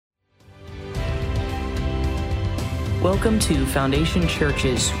Welcome to Foundation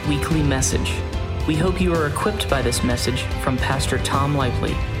Church's weekly message. We hope you are equipped by this message from Pastor Tom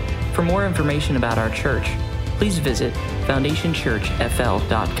Lively. For more information about our church, please visit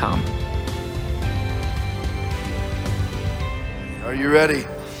foundationchurchfl.com. Are you ready?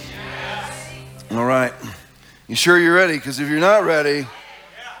 Yes. All right. You sure you're ready? Because if you're not ready,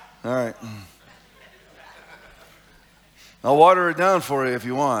 all right. I'll water it down for you if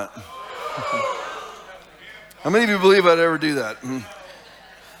you want. How many of you believe I'd ever do that? What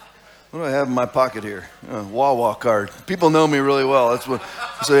do I have in my pocket here? A Wawa card. People know me really well. It's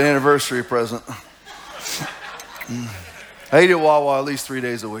an anniversary present. I eat at Wawa at least 3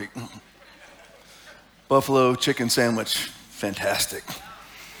 days a week. Buffalo chicken sandwich. Fantastic.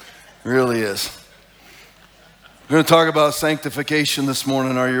 Really is. We're going to talk about sanctification this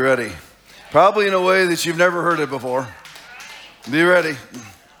morning. Are you ready? Probably in a way that you've never heard it before. Be ready.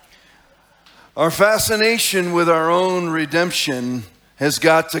 Our fascination with our own redemption has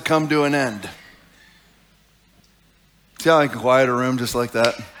got to come to an end. See how I can quiet a room just like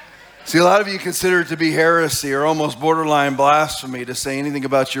that? See, a lot of you consider it to be heresy or almost borderline blasphemy to say anything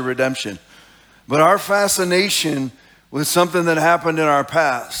about your redemption. But our fascination with something that happened in our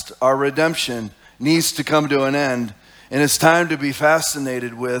past, our redemption, needs to come to an end. And it's time to be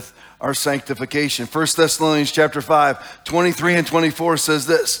fascinated with our sanctification. 1 Thessalonians chapter 5, 23 and 24 says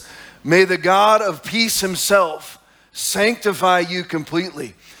this: May the God of peace himself sanctify you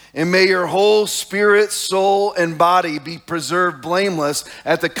completely, and may your whole spirit, soul, and body be preserved blameless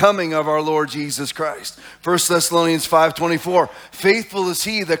at the coming of our Lord Jesus Christ. 1 Thessalonians 5:24, faithful is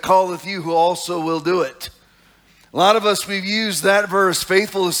he that calleth you, who also will do it. A lot of us, we've used that verse,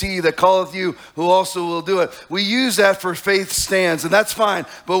 faithful is he that calleth you, who also will do it. We use that for faith stands, and that's fine.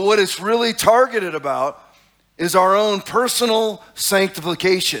 But what it's really targeted about is our own personal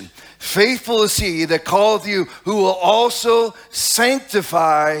sanctification. Faithful is he that calleth you, who will also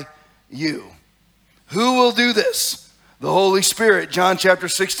sanctify you. Who will do this? The Holy Spirit. John chapter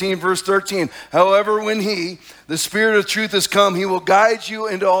 16, verse 13. However, when he, the Spirit of truth, is come, he will guide you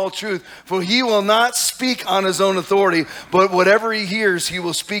into all truth. For he will not speak on his own authority, but whatever he hears, he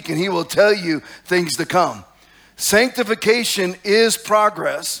will speak, and he will tell you things to come. Sanctification is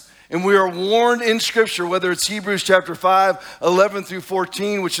progress. And we are warned in Scripture, whether it's Hebrews chapter 5, 11 through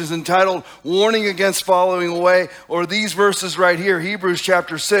 14, which is entitled Warning Against Following Away, or these verses right here, Hebrews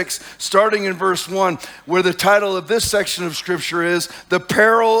chapter 6, starting in verse 1, where the title of this section of Scripture is The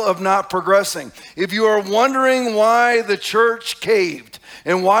Peril of Not Progressing. If you are wondering why the church caved,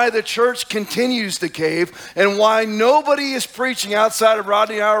 and why the church continues to cave, and why nobody is preaching outside of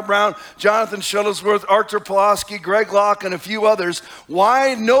Rodney Howard-Browne, Jonathan Shuttlesworth, Arthur Pulaski, Greg Locke, and a few others,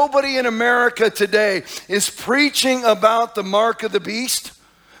 why nobody in America today is preaching about the mark of the beast.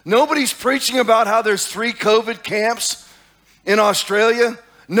 Nobody's preaching about how there's 3 COVID camps in Australia.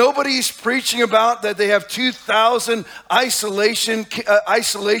 Nobody's preaching about that they have 2,000 isolation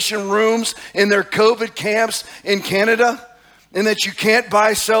rooms in their COVID camps in Canada. And that you can't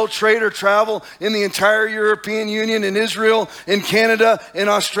buy, sell, trade, or travel in the entire European Union, in Israel, in Canada, in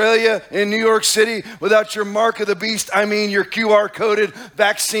Australia, in New York City without your mark of the beast, I mean your QR-coded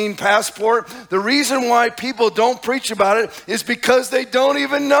vaccine passport. The reason why people don't preach about it is because they don't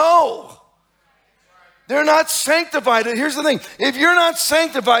even know. They're not sanctified. Here's the thing. If you're not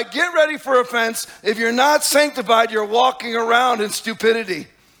sanctified, get ready for offense. If you're not sanctified, you're walking around in stupidity.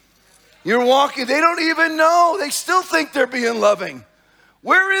 You're walking, they don't even know. They still think they're being loving.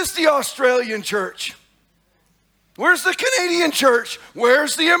 Where is the Australian church? Where's the Canadian church?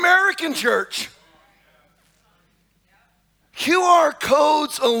 Where's the American church? QR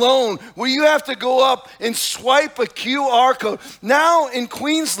codes alone, where you have to go up and swipe a QR code. Now in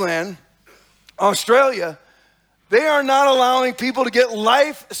Queensland, Australia, they are not allowing people to get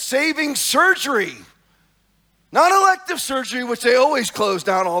life-saving surgery. Not elective surgery, which they always close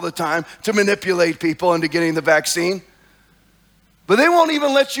down all the time to manipulate people into getting the vaccine. But they won't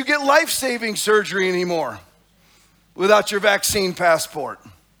even let you get life-saving surgery anymore without your vaccine passport.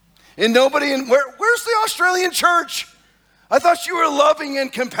 And nobody where's the Australian church? I thought you were loving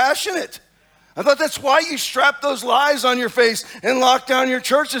and compassionate. I thought that's why you strap those lies on your face and lock down your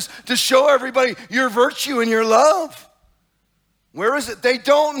churches, to show everybody your virtue and your love. Where is it? They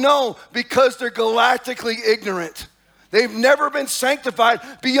don't know because they're galactically ignorant. They've never been sanctified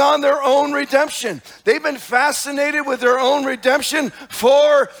beyond their own redemption. They've been fascinated with their own redemption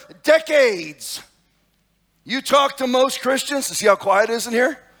for decades. You talk to most Christians, see how quiet it is in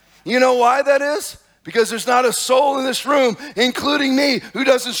here? You know why that is? Because there's not a soul in this room, including me, who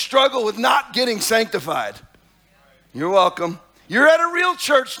doesn't struggle with not getting sanctified. You're welcome. You're at a real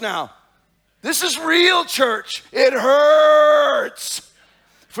church now. This is real, church. It hurts.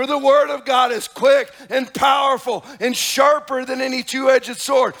 For the word of God is quick and powerful and sharper than any two-edged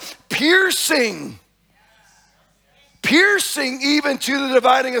sword, piercing even to the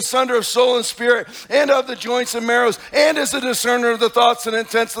dividing asunder of soul and spirit and of the joints and marrows, and is a discerner of the thoughts and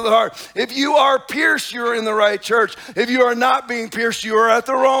intents of the heart. If you are pierced, you're in the right church. If you are not being pierced, you are at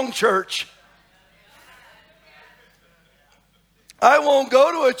the wrong church. I won't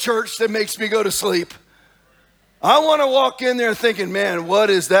go to a church that makes me go to sleep. I want to walk in there thinking, man, what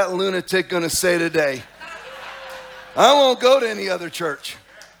is that lunatic going to say today? I won't go to any other church.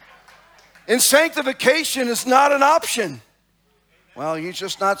 And sanctification is not an option. Well, you're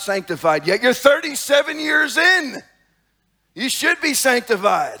just not sanctified yet. You're 37 years in. You should be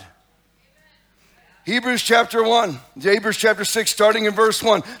sanctified. Hebrews chapter 6, starting in verse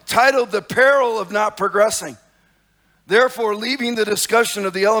 1, titled The Peril of Not Progressing. Therefore, leaving the discussion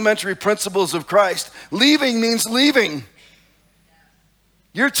of the elementary principles of Christ. Leaving means leaving.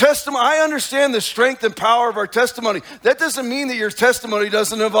 Your testimony, I understand the strength and power of our testimony. That doesn't mean that your testimony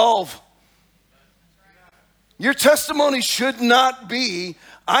doesn't evolve. Your testimony should not be,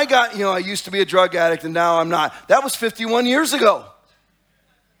 I used to be a drug addict and now I'm not. That was 51 years ago.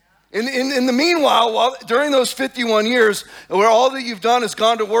 In the meanwhile, during those 51 years, where all that you've done is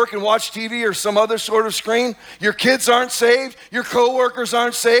gone to work and watch TV or some other sort of screen, your kids aren't saved, your coworkers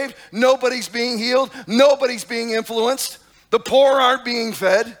aren't saved, nobody's being healed, nobody's being influenced, the poor aren't being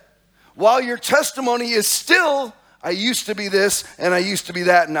fed, while your testimony is still, I used to be this and I used to be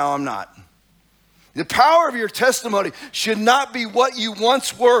that and now I'm not. The power of your testimony should not be what you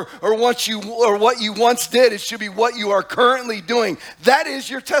once were or what you once did. It should be what you are currently doing. That is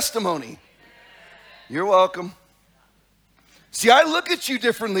your testimony. You're welcome. See, I look at you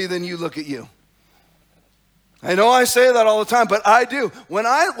differently than you look at you. I know I say that all the time, but I do. When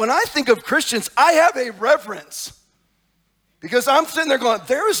I think of Christians, I have a reverence. Because I'm sitting there going,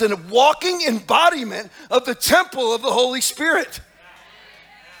 there is a walking embodiment of the temple of the Holy Spirit.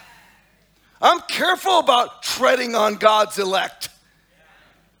 I'm careful about treading on God's elect.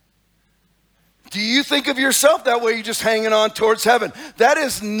 Do you think of yourself that way? You're just hanging on towards heaven. That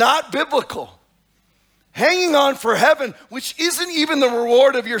is not biblical. Hanging on for heaven, which isn't even the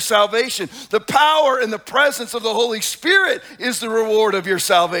reward of your salvation. The power and the presence of the Holy Spirit is the reward of your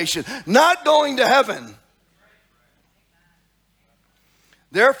salvation, not going to heaven.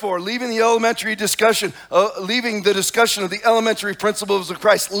 Therefore, leaving the discussion of the elementary principles of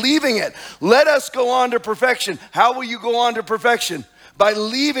Christ, leaving it, let us go on to perfection. How will you go on to perfection? By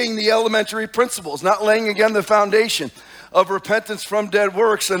leaving the elementary principles, not laying again the foundation of repentance from dead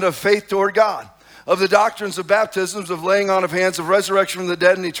works and of faith toward God, of the doctrines of baptisms, of laying on of hands, of resurrection from the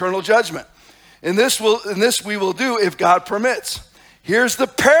dead and eternal judgment. And this we will do if God permits. Here's the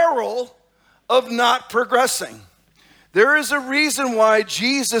peril of not progressing. There is a reason why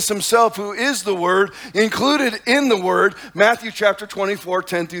Jesus himself, who is the Word, included in the Word, Matthew chapter 24,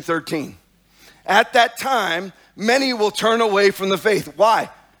 10 through 13. At that time, many will turn away from the faith. Why?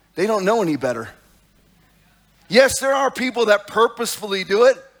 They don't know any better. Yes, there are people that purposefully do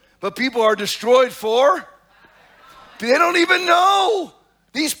it, but people are destroyed for. They don't even know.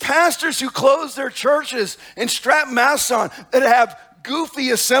 These pastors who close their churches and strap masks on that have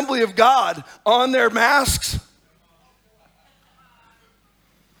goofy Assembly of God on their masks.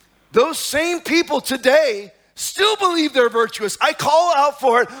 Those same people today still believe they're virtuous. I call out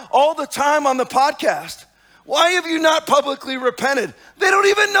for it all the time on the podcast. Why have you not publicly repented? They don't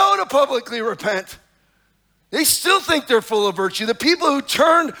even know to publicly repent. They still think they're full of virtue. The people who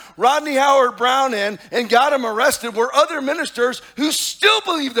turned Rodney Howard-Browne in and got him arrested were other ministers who still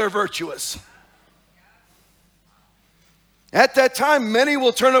believe they're virtuous. At that time, many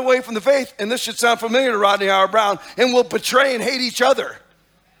will turn away from the faith, and this should sound familiar to Rodney Howard-Browne, and will betray and hate each other.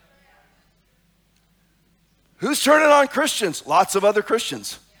 Who's turning on Christians? Lots of other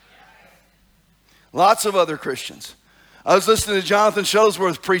Christians. Lots of other Christians. I was listening to Jonathan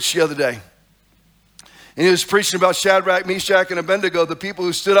Shuttlesworth preach the other day. And he was preaching about Shadrach, Meshach, and Abednego, the people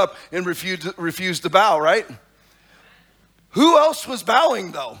who stood up and refused to bow, right? Who else was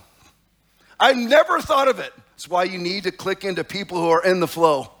bowing, though? I never thought of it. That's why you need to click into people who are in the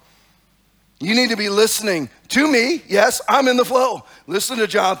flow. You need to be listening to me. Yes, I'm in the flow. Listen to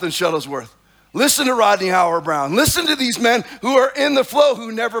Jonathan Shuttlesworth. Listen to Rodney Howard-Browne. Listen to these men who are in the flow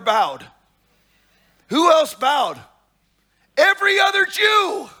who never bowed. Who else bowed? Every other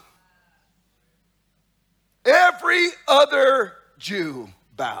Jew. Every other Jew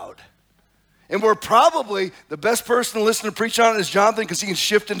bowed. And we're probably the best person to listen to preach on it is Jonathan, because he can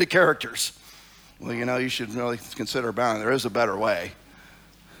shift into characters. Well, you should really consider bowing. There is a better way.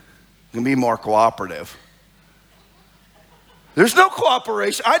 You can be more cooperative. There's no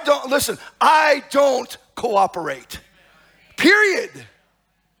cooperation. I don't cooperate. Period.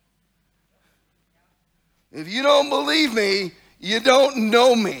 If you don't believe me, you don't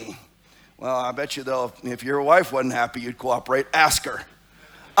know me. Well, I bet you though, if your wife wasn't happy you'd cooperate, ask her.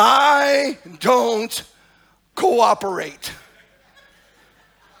 I don't cooperate.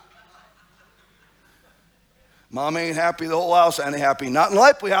 Mom ain't happy, the whole house ain't happy. Not in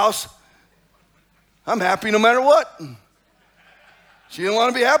Lively House. I'm happy no matter what. She didn't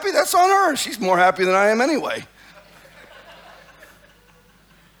want to be happy, that's on her. She's more happy than I am anyway.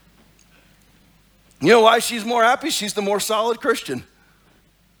 You know why she's more happy? She's the more solid Christian.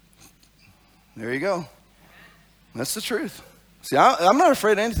 There you go. That's the truth. See, I'm not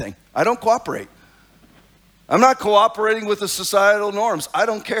afraid of anything. I don't cooperate. I'm not cooperating with the societal norms. I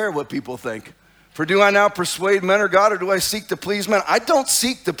don't care what people think. For do I now persuade men or God, or do I seek to please men? I don't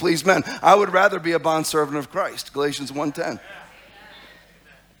seek to please men. I would rather be a bondservant of Christ. Galatians 1:10.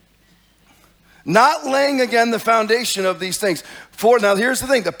 Not laying again the foundation of these things. Now here's the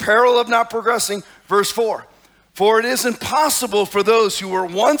thing, the peril of not progressing, verse 4. For it is impossible for those who were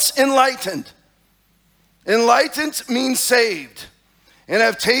once enlightened. Enlightened means saved. And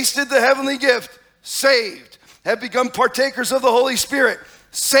have tasted the heavenly gift, saved. Have become partakers of the Holy Spirit,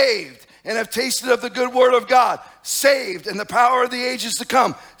 saved. And have tasted of the good word of God, saved. And the power of the ages to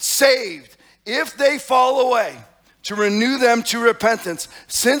come, saved. If they fall away, to renew them to repentance,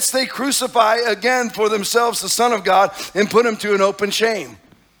 since they crucify again for themselves the Son of God and put him to an open shame.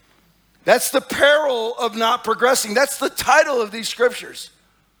 That's the peril of not progressing. That's the title of these scriptures.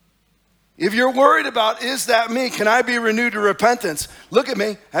 If you're worried about, is that me? Can I be renewed to repentance? Look at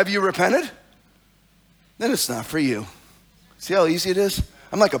me. Have you repented? Then it's not for you. See how easy it is?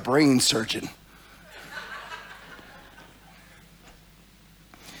 I'm like a brain surgeon.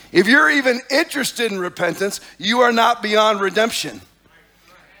 If you're even interested in repentance, you are not beyond redemption.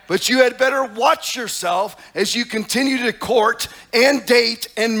 But you had better watch yourself as you continue to court and date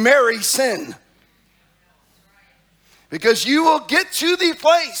and marry sin. Because you will get to the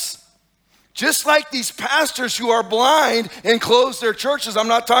place, just like these pastors who are blind and close their churches. I'm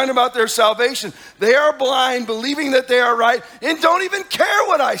not talking about their salvation. They are blind, believing that they are right, and don't even care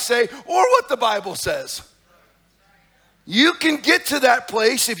what I say or what the Bible says. You can get to that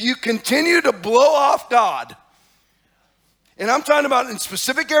place if you continue to blow off God. And I'm talking about in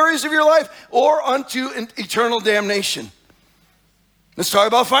specific areas of your life or unto eternal damnation. Let's talk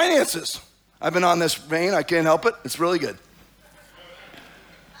about finances. I've been on this vein. I can't help it. It's really good.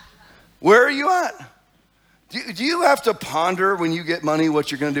 Where are you at? Do you have to ponder when you get money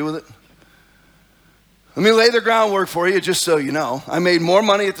what you're going to do with it? Let me lay the groundwork for you just so you know. I made more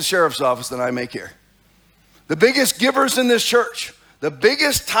money at the sheriff's office than I make here. The biggest givers in this church, the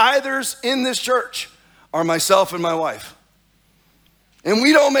biggest tithers in this church are myself and my wife. And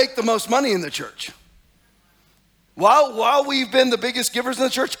we don't make the most money in the church. While we've been the biggest givers in the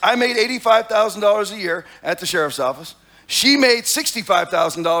church, I made $85,000 a year at the sheriff's office. She made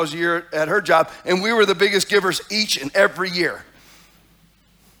 $65,000 a year at her job, and we were the biggest givers each and every year.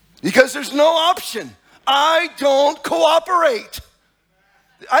 Because there's no option. I don't cooperate.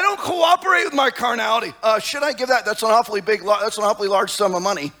 I don't cooperate with my carnality. Should I give that? That's an awfully large sum of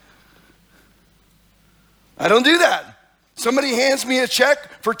money. I don't do that. Somebody hands me a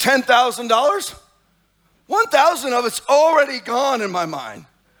check for $10,000. 1,000 of it's already gone in my mind.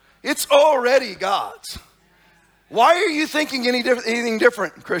 It's already God's. Why are you thinking anything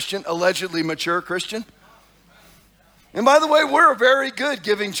different, Christian? Allegedly mature Christian. And by the way, we're a very good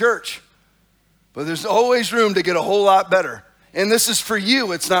giving church. But there's always room to get a whole lot better. And this is for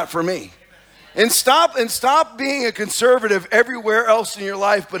you, it's not for me. And stop being a conservative everywhere else in your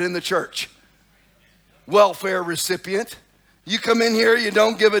life but in the church. Welfare recipient. You come in here, you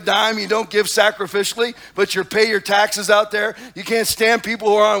don't give a dime, you don't give sacrificially, but you pay your taxes out there. You can't stand people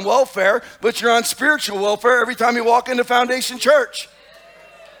who are on welfare, but you're on spiritual welfare every time you walk into Foundation Church.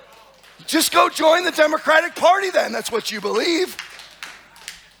 Just go join the Democratic Party then, that's what you believe.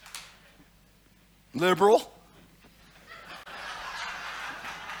 Liberal.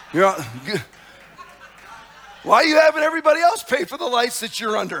 Why are you having everybody else pay for the lights that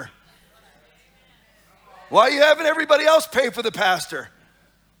you're under? Why are you having everybody else pay for the pastor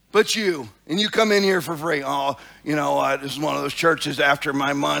but you? And you come in here for free. Oh, this is one of those churches after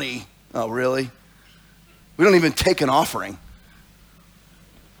my money. Oh, really? We don't even take an offering.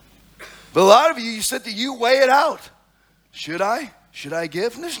 But a lot of you said that you weigh it out. Should I? Should I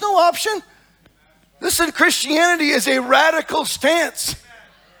give? And there's no option. Listen, Christianity is a radical stance.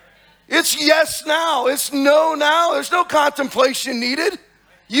 It's yes now. It's no now. There's no contemplation needed.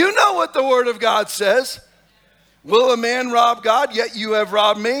 You know what the Word of God says. Will a man rob God? Yet you have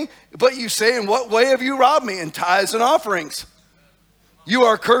robbed me. But you say, in what way have you robbed me? In tithes and offerings. You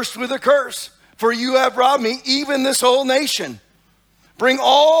are cursed with a curse, for you have robbed me, even this whole nation. Bring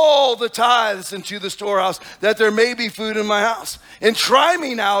all the tithes into the storehouse, that there may be food in my house. And try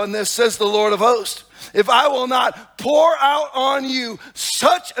me now in this, says the Lord of hosts, if I will not pour out on you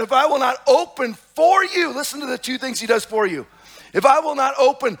if I will not open for you, listen to the two things he does for you. If I will not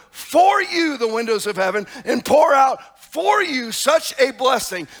open for you the windows of heaven and pour out for you such a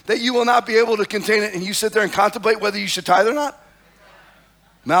blessing that you will not be able to contain it, and you sit there and contemplate whether you should tithe or not.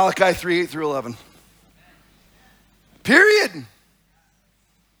 Malachi 3:8-11. Period.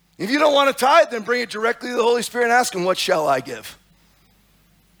 If you don't want to tithe, then bring it directly to the Holy Spirit and ask him, what shall I give?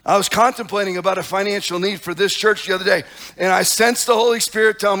 I was contemplating about a financial need for this church the other day, and I sensed the Holy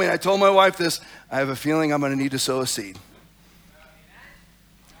Spirit tell me, and I told my wife this, I have a feeling I'm going to need to sow a seed.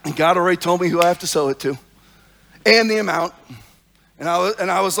 And God already told me who I have to sow it to and the amount. And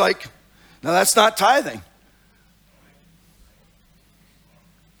I was like, no, that's not tithing.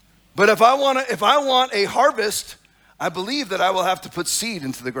 But if I want a harvest, I believe that I will have to put seed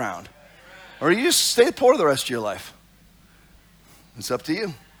into the ground. Or you just stay poor the rest of your life. It's up to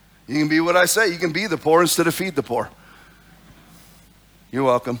you. You can be what I say. You can be the poor instead of feed the poor. You're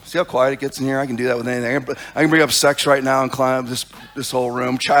welcome. See how quiet it gets in here? I can do that with anything. I can bring up sex right now and climb up this whole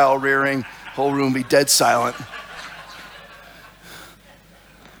room. Child rearing, whole room be dead silent.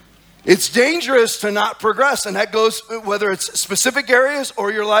 It's dangerous to not progress, and that goes whether it's specific areas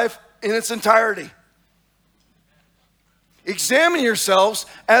or your life in its entirety. Examine yourselves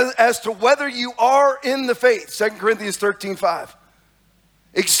as to whether you are in the faith. 2 Corinthians 13:5.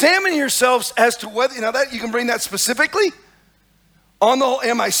 Examine yourselves as to whether, that you can bring that specifically. On the whole,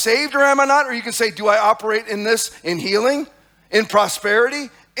 am I saved or am I not? Or you can say, do I operate in this, in healing, in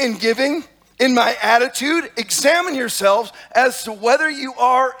prosperity, in giving, in my attitude? Examine yourselves as to whether you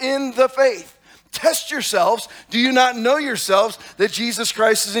are in the faith. Test yourselves. Do you not know yourselves that Jesus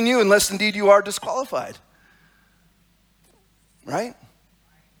Christ is in you, unless indeed you are disqualified? Right?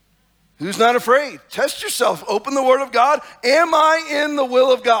 Who's not afraid? Test yourself. Open the Word of God. Am I in the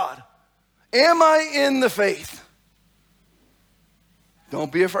will of God? Am I in the faith?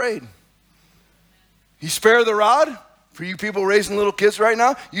 Don't be afraid. You spare the rod. For you people raising little kids right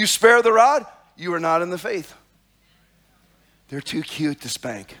now, you spare the rod, you are not in the faith. They're too cute to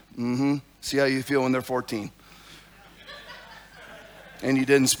spank. See how you feel when they're 14. And you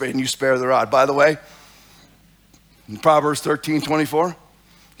didn't spare, and you spare the rod. By the way, in Proverbs 13:24,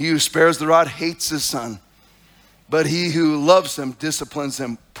 he who spares the rod hates his son, but he who loves him disciplines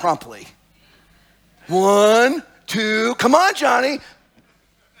him promptly. 1, 2, come on, Johnny.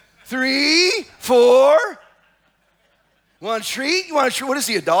 3, 4. You want a treat? You want a treat? What is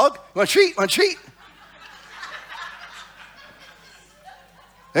he, a dog? You want a treat? You want a treat?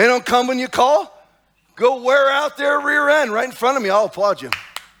 They don't come when you call. Go wear out their rear end right in front of me. I'll applaud you.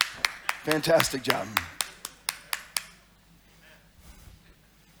 Fantastic job.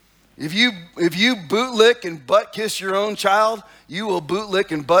 If you bootlick and butt kiss your own child, you will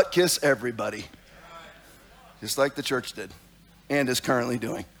bootlick and butt kiss everybody. Just like the church did and is currently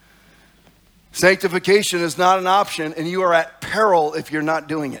doing. Sanctification is not an option, and you are at peril if you're not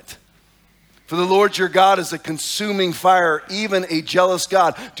doing it. For the Lord your God is a consuming fire, even a jealous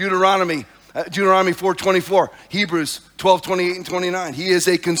God. Deuteronomy 4:24, Hebrews 12:28 and 29. He is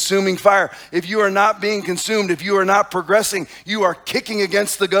a consuming fire. If you are not being consumed, if you are not progressing, you are kicking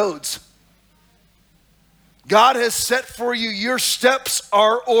against the goads. God has set for you, your steps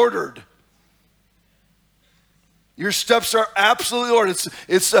are ordered. Your steps are absolutely ordered.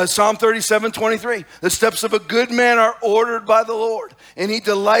 It's Psalm 37:23. The steps of a good man are ordered by the Lord, and he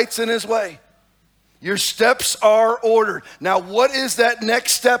delights in his way. Your steps are ordered. Now, what is that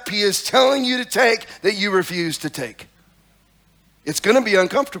next step he is telling you to take that you refuse to take? It's going to be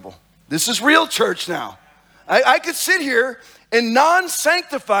uncomfortable. This is real church now. I could sit here and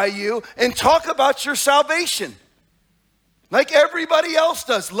non-sanctify you and talk about your salvation like everybody else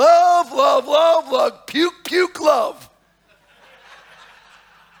does. Love, love, love, love, puke, puke, love.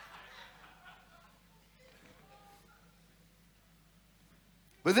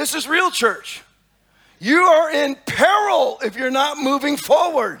 But this is real church. You are in peril if you're not moving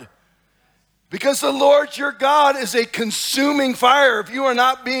forward, because the Lord your God is a consuming fire. If you are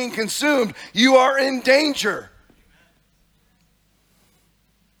not being consumed, you are in danger.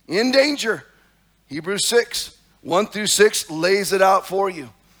 In danger. Hebrews 6:1-6 lays it out for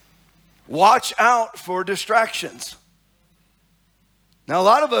you. Watch out for distractions. Now, a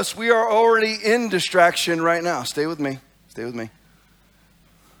lot of us, we are already in distraction right now. Stay with me. Stay with me.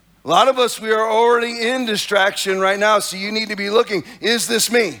 A lot of us, we are already in distraction right now, so you need to be looking, is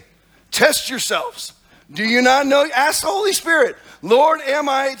this me? Test yourselves. Do you not know? Ask the Holy Spirit, Lord, am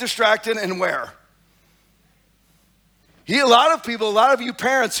I distracted and where? A lot of you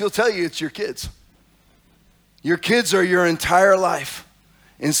parents, he'll tell you it's your kids. Your kids are your entire life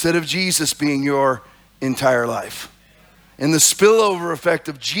instead of Jesus being your entire life. And the spillover effect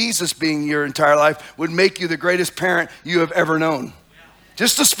of Jesus being your entire life would make you the greatest parent you have ever known.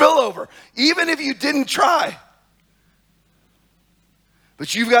 Just a spillover, even if you didn't try.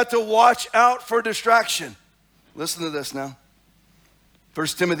 But you've got to watch out for distraction. Listen to this now. 1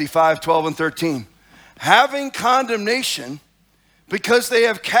 Timothy 5:12 and 13. Having condemnation because they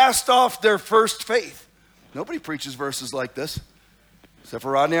have cast off their first faith. Nobody preaches verses like this. Except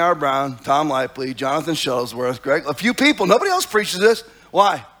for Rodney R. Brown, Tom Lipley, Jonathan Shuttlesworth, Greg, a few people. Nobody else preaches this.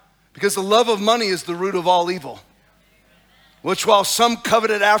 Why? Because the love of money is the root of all evil. Which while some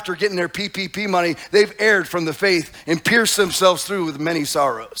coveted after getting their PPP money, they've erred from the faith and pierced themselves through with many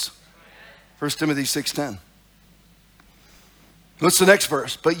sorrows. 1 Timothy 6:10. What's the next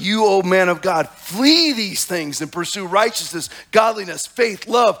verse? But you, O man of God, flee these things and pursue righteousness, godliness, faith,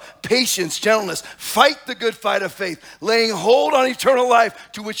 love, patience, gentleness. Fight the good fight of faith, laying hold on eternal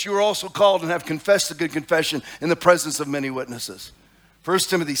life, to which you are also called and have confessed the good confession in the presence of many witnesses. 1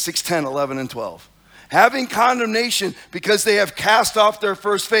 Timothy 6:10, 11, and 12. Having condemnation because they have cast off their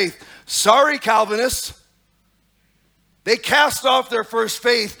first faith. Sorry, Calvinists. They cast off their first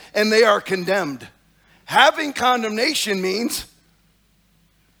faith and they are condemned. Having condemnation means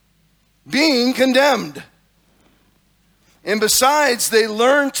being condemned. And besides, they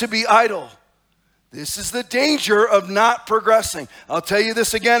learn to be idle. This is the danger of not progressing. I'll tell you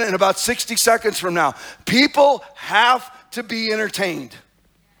this again in about 60 seconds from now. People have to be entertained.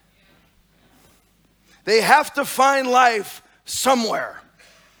 They have to find life somewhere.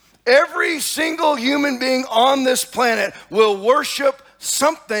 Every single human being on this planet will worship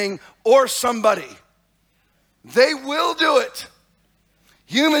something or somebody. They will do it.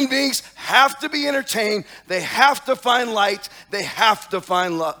 Human beings have to be entertained. They have to find light. They have to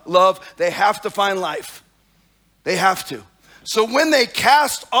find love. They have to find life. They have to. So when they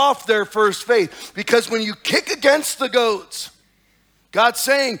cast off their first faith, because when you kick against the goads, God's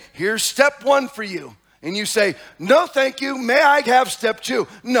saying, here's step one for you. And you say, no, thank you. May I have step two?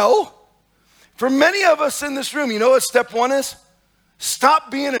 No. For many of us in this room, you know what step one is?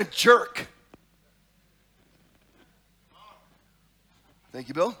 Stop being a jerk. Thank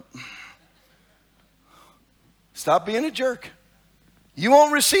you, Bill. Stop being a jerk. You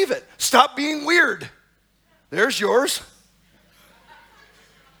won't receive it. Stop being weird. There's yours.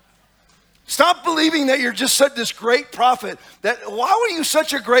 Stop believing that you're just such this great prophet. Why were you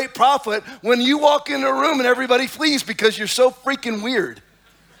such a great prophet when you walk in a room and everybody flees because you're so freaking weird?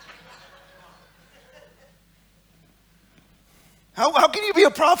 How can you be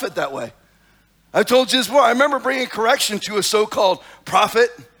a prophet that way? I told you this before. I remember bringing correction to a so-called prophet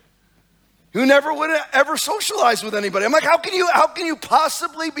who never would ever socialize with anybody. I'm like, how can you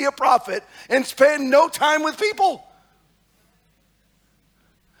possibly be a prophet and spend no time with people?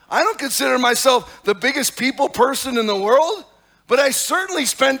 I don't consider myself the biggest people person in the world, but I certainly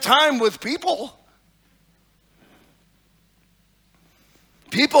spend time with people.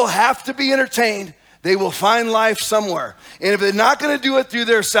 People have to be entertained. They will find life somewhere. And if they're not going to do it through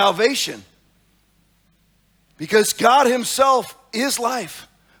their salvation, because God himself is life.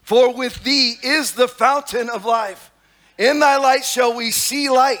 For with thee is the fountain of life. In thy light shall we see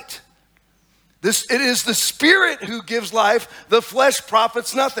light. It is the Spirit who gives life. The flesh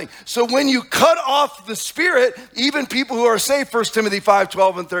profits nothing. So when you cut off the Spirit, even people who are saved, 1 Timothy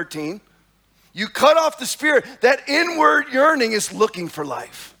 5:12 and 13, you cut off the Spirit. That inward yearning is looking for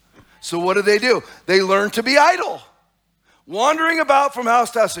life. So what do? They learn to be idle. Wandering about from house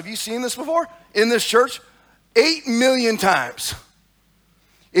to house. Have you seen this before in this church? 8 million times.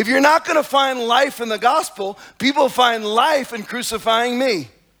 If you're not going to find life in the gospel, people find life in crucifying me.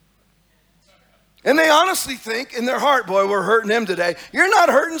 And they honestly think in their heart, boy, we're hurting him today. You're not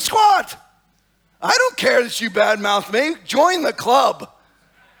hurting squat. I don't care that you badmouth me. Join the club.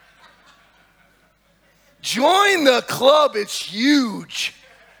 Join the club. It's huge.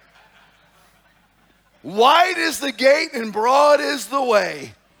 Wide is the gate and broad is the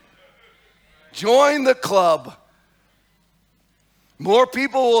way. Join the club. More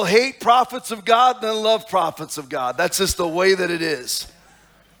people will hate prophets of God than love prophets of God. That's just the way that it is.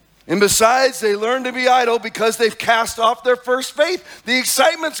 And besides, they learn to be idle because they've cast off their first faith. The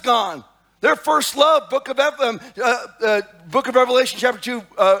excitement's gone. Their first love, Book of Revelation chapter 2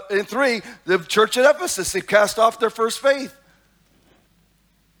 and 3, the church at Ephesus, they've cast off their first faith.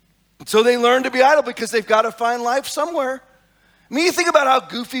 So they learn to be idle because they've got to find life somewhere. I mean, you think about how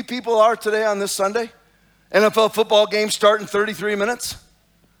goofy people are today on this Sunday. NFL football game start in 33 minutes.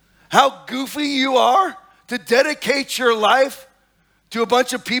 How goofy you are to dedicate your life to a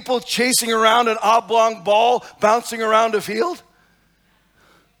bunch of people chasing around an oblong ball bouncing around a field.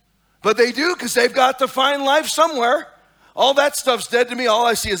 But they do because they've got to find life somewhere. All that stuff's dead to me. All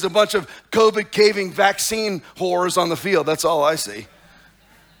I see is a bunch of COVID caving vaccine whores on the field. That's all I see.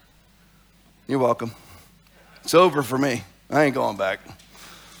 You're welcome. It's over for me. I ain't going back.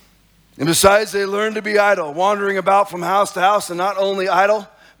 And besides, they learn to be idle, wandering about from house to house, and not only idle,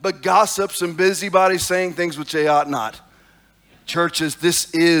 but gossips and busybodies saying things which they ought not. Churches,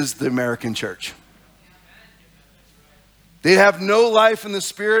 this is the American church. They have no life in the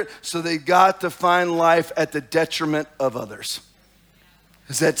Spirit, so they got to find life at the detriment of others.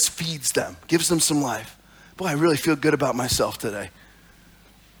 Because that feeds them, gives them some life. Boy, I really feel good about myself today.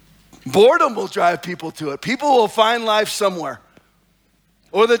 Boredom will drive people to it. People will find life somewhere.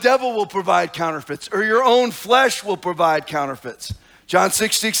 Or the devil will provide counterfeits. Or your own flesh will provide counterfeits. John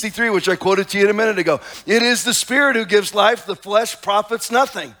 6:63, which I quoted to you a minute ago. It is the Spirit who gives life. The flesh profits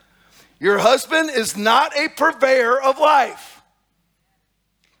nothing. Your husband is not a purveyor of life.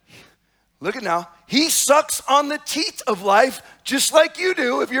 Look at now. He sucks on the teat of life just like you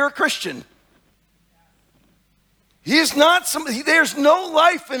do if you're a Christian. He is not somebody, there's no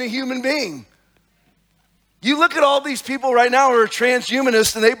life in a human being. You look at all these people right now who are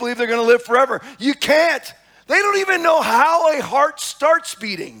transhumanists and they believe they're going to live forever. You can't. They don't even know how a heart starts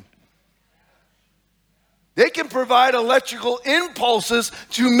beating. They can provide electrical impulses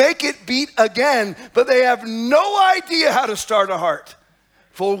to make it beat again, but they have no idea how to start a heart.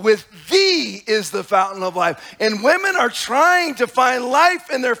 For with thee is the fountain of life. And women are trying to find life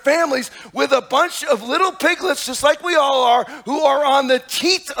in their families with a bunch of little piglets, just like we all are, who are on the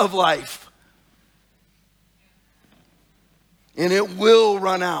teat of life. And it will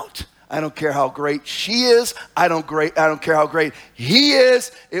run out. I don't care how great she is. I don't care how great he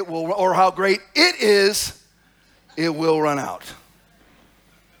is. It will, or how great it is. It will run out.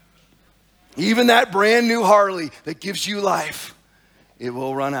 Even that brand new Harley that gives you life, it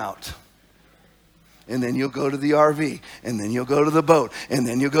will run out. And then you'll go to the RV, and then you'll go to the boat, and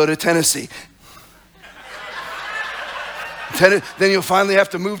then you'll go to Tennessee. Then you'll finally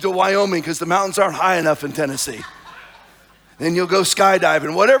have to move to Wyoming because the mountains aren't high enough in Tennessee. Then you'll go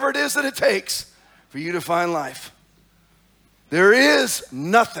skydiving, whatever it is that it takes for you to find life. There is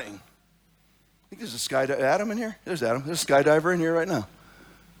nothing. I think there's a skydiver. Adam in here? There's Adam. There's a skydiver in here right now.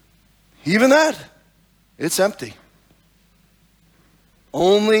 Even that, it's empty.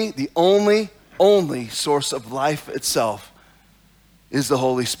 The only source of life itself is the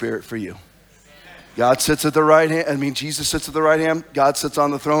Holy Spirit for you. God sits at the right hand. Jesus sits at the right hand. God sits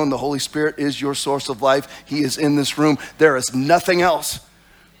on the throne. The Holy Spirit is your source of life. He is in this room. There is nothing else.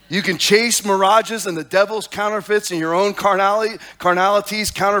 You can chase mirages and the devil's counterfeits and your own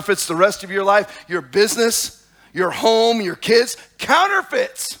carnalities counterfeits the rest of your life, your business, your home, your kids,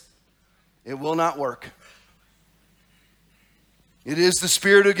 counterfeits. It will not work. It is the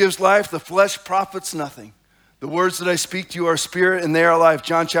Spirit who gives life. The flesh profits nothing. The words that I speak to you are spirit and they are life.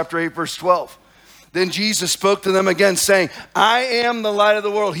 John chapter 8, verse 12. Then Jesus spoke to them again, saying, I am the light of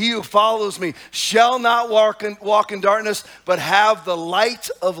the world. He who follows me shall not walk in darkness, but have the light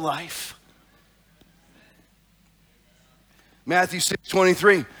of life. Matthew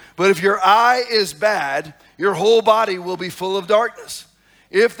 6:23. But if your eye is bad, your whole body will be full of darkness.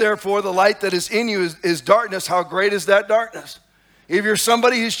 If therefore the light that is in you is darkness, how great is that darkness? If you're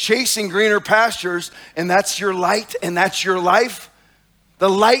somebody who's chasing greener pastures and that's your light and that's your life, the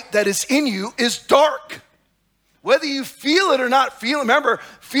light that is in you is dark. Whether you feel it or not feel it. Remember,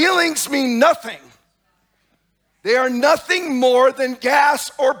 feelings mean nothing. They are nothing more than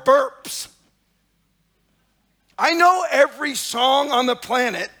gas or burps. I know every song on the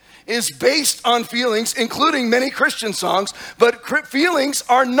planet is based on feelings, including many Christian songs, but feelings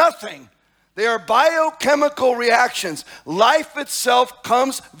are nothing. They are biochemical reactions. Life itself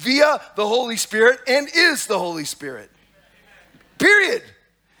comes via the Holy Spirit and is the Holy Spirit. Period.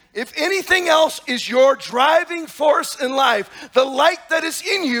 If anything else is your driving force in life, the light that is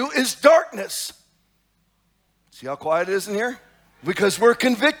in you is darkness. See how quiet it is in here? Because we're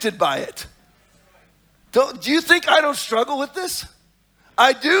convicted by it. Do you think I don't struggle with this?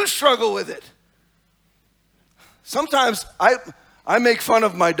 I do struggle with it. Sometimes I make fun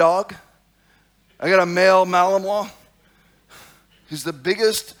of my dog. I got a male Malinois. He's the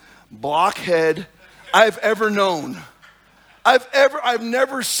biggest blockhead I've ever known. I've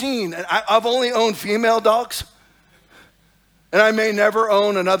never seen, and I've only owned female dogs. and I may never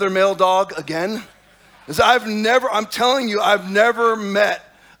own another male dog again, is I'm telling you, I've never met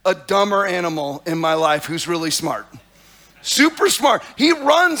a dumber animal in my life who's really smart. Super smart. He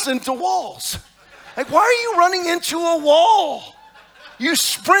runs into walls. Like, why are you running into a wall? You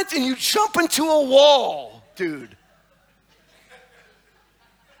sprint and you jump into a wall, dude.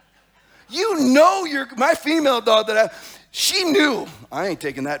 You know my female dog she knew, I ain't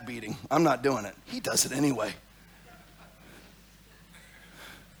taking that beating. I'm not doing it. He does it anyway.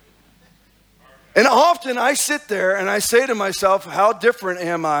 And often I sit there and I say to myself, how different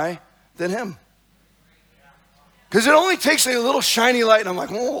am I than him? Because it only takes a little shiny light and I'm like,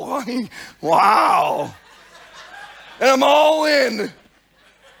 oh, wow. And I'm all in.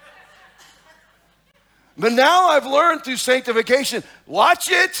 But now I've learned through sanctification,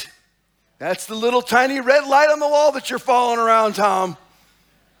 watch it. That's the little tiny red light on the wall that you're following around, Tom.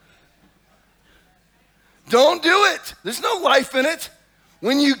 Don't do it. There's no life in it.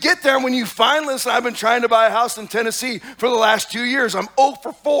 When you get there, when you finally listen, I've been trying to buy a house in Tennessee for the last 2 years. I'm 0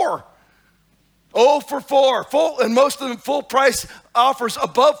 for 4. 0 for 4. Full, and most of them full price offers,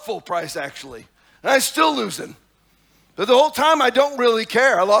 above full price actually. And I'm still losing. But the whole time I don't really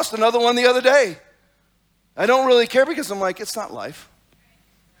care. I lost another one the other day. I don't really care because I'm like, it's not life.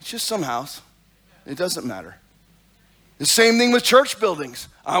 It's just some house. It doesn't matter. The same thing with church buildings.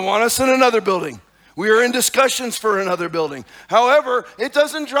 I want us in another building. We are in discussions for another building. However, it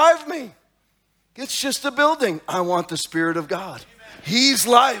doesn't drive me. It's just a building. I want the Spirit of God. He's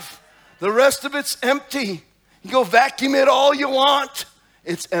life. The rest of it's empty. You go vacuum it all you want.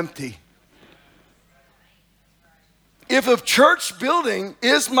 It's empty. If a church building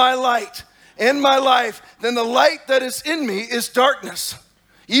is my light and my life, then the light that is in me is darkness,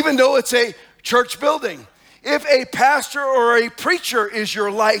 even though it's a church building. If a pastor or a preacher is your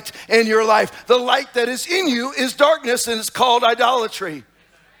light and your life, the light that is in you is darkness, and it's called idolatry.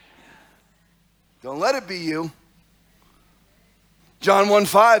 Don't let it be you. John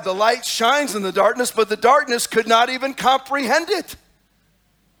 1:5, the light shines in the darkness, but the darkness could not even comprehend it.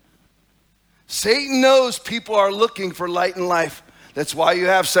 Satan knows people are looking for light and life. That's why you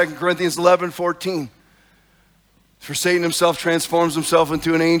have 2 Corinthians 11:14. For Satan himself transforms himself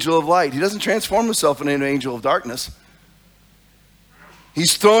into an angel of light. He doesn't transform himself into an angel of darkness.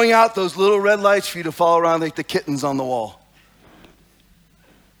 He's throwing out those little red lights for you to follow around like the kittens on the wall.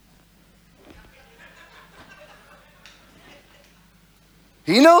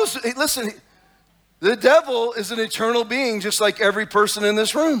 He knows, listen, the devil is an eternal being just like every person in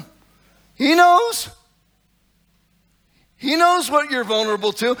this room. He knows. He knows what you're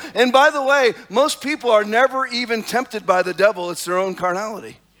vulnerable to. And by the way, most people are never even tempted by the devil. It's their own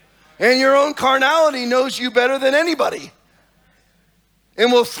carnality. And your own carnality knows you better than anybody.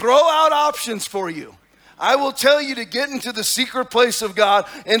 And will throw out options for you. I will tell you to get into the secret place of God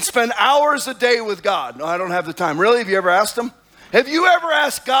and spend hours a day with God. No, I don't have the time. Really? Have you ever asked him? Have you ever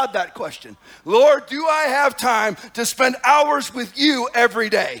asked God that question? Lord, do I have time to spend hours with you every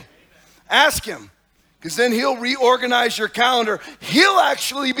day? Ask him. Because then he'll reorganize your calendar. He'll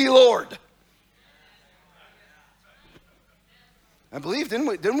actually be Lord. I believe,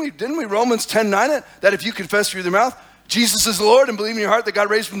 didn't we Romans 10:9 it? That if you confess with your mouth, Jesus is Lord, and believe in your heart that God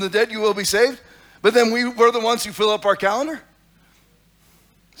raised from the dead, you will be saved. But then we're the ones who fill up our calendar.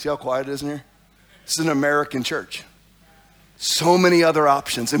 See how quiet it is in here? This is an American church. So many other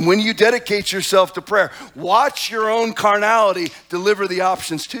options. And when you dedicate yourself to prayer, watch your own carnality deliver the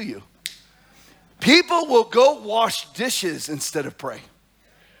options to you. People will go wash dishes instead of pray.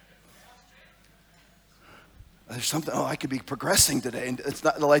 There's something, I could be progressing today. And it's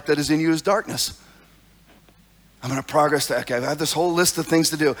not the light that is in you is darkness. I'm going to progress. Okay, I have this whole list of things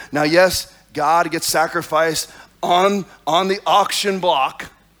to do. Now, yes, God gets sacrificed on the auction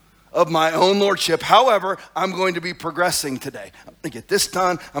block of my own lordship. However, I'm going to be progressing today. I'm going to get this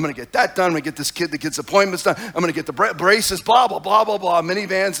done. I'm going to get that done. I'm going to get the kid's appointments done. I'm going to get the braces, blah, blah, blah, blah, blah,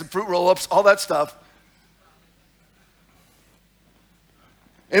 minivans and fruit roll-ups, all that stuff.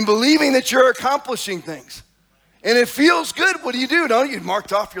 And believing that you're accomplishing things. And it feels good. What do? Don't you?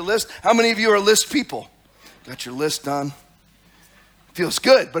 Marked off your list. How many of you are list people? Got your list done. Feels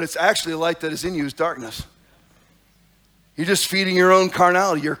good, but it's actually a light that is in you is darkness. You're just feeding your own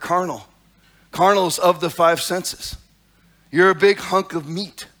carnality. You're carnal. Carnal is of the five senses. You're a big hunk of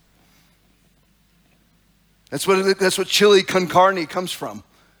meat. That's what chili con carne comes from.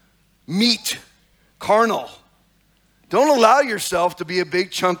 Meat. Carnal. Don't allow yourself to be a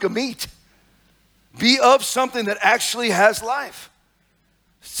big chunk of meat. Be of something that actually has life.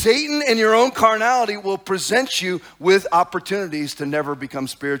 Satan and your own carnality will present you with opportunities to never become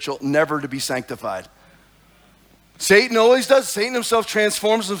spiritual, never to be sanctified. Satan always does. Satan himself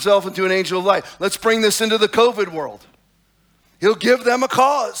transforms himself into an angel of light. Let's bring this into the COVID world. He'll give them a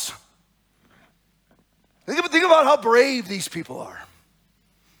cause. Think about how brave these people are.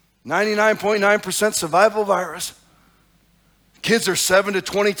 99.9% survival virus. Kids are 7 to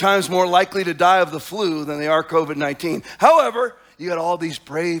 20 times more likely to die of the flu than they are COVID-19. However, you got all these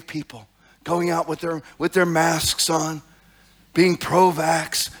brave people going out with their masks on, being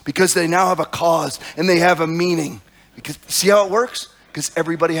pro-vax, because they now have a cause and they have a meaning. Because see how it works? Because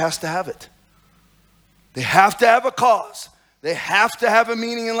everybody has to have it. They have to have a cause. They have to have a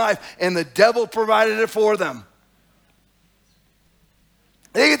meaning in life, and the devil provided it for them.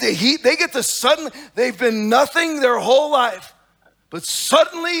 They get the heat, they get the sudden, they've been nothing their whole life, but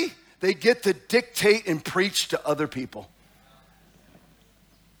suddenly they get to dictate and preach to other people.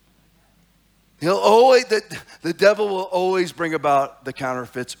 The devil will always bring about the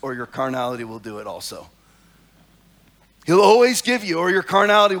counterfeits, or your carnality will do it also. He'll always give you, or your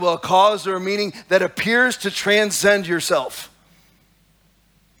carnality will, a cause or a meaning that appears to transcend yourself.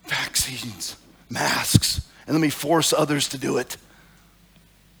 Vaccines, masks, and let me force others to do it.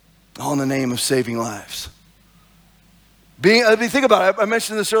 All in the name of saving lives. Think about it, I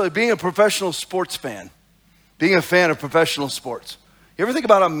mentioned this earlier, being a professional sports fan, being a fan of professional sports. You ever think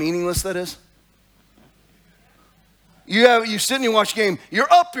about how meaningless that is? You sit and you watch a game,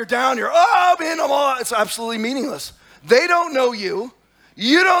 you're up, you're down, it's absolutely meaningless. They don't know you.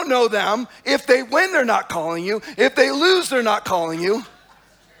 You don't know them. If they win, they're not calling you. If they lose, they're not calling you.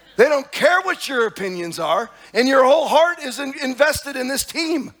 They don't care what your opinions are, and your whole heart is invested in this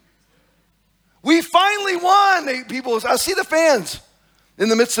team. We finally won. I see the fans in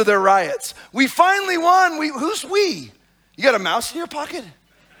the midst of their riots. We finally won. Who's we? You got a mouse in your pocket?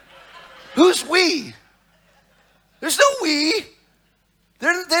 Who's we? There's no we.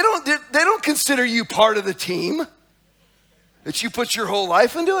 They don't consider you part of the team. That you put your whole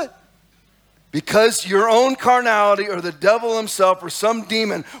life into it. Because your own carnality or the devil himself or some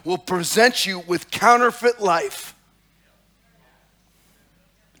demon will present you with counterfeit life.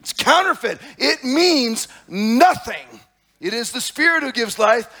 It's counterfeit. It means nothing. It is the Spirit who gives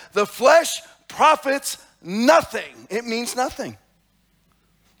life. The flesh profits nothing. It means nothing.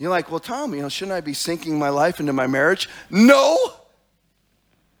 You're like, well, Tom, shouldn't I be sinking my life into my marriage? No.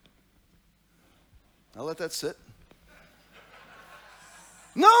 I'll let that sit.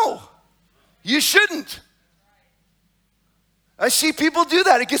 No. You shouldn't. I see people do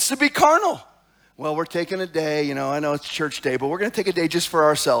that. It gets to be carnal. Well, we're taking a day, I know it's church day, but we're going to take a day just for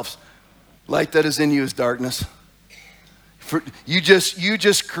ourselves. Light that is in you is darkness. You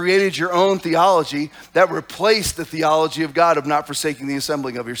just created your own theology that replaced the theology of God of not forsaking the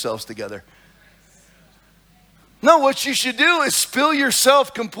assembling of yourselves together. No, what you should do is spill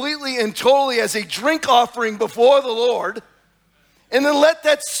yourself completely and totally as a drink offering before the Lord. And then let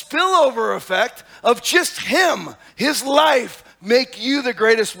that spillover effect of just Him, His life, make you the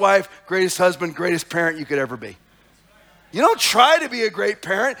greatest wife, greatest husband, greatest parent you could ever be. You don't try to be a great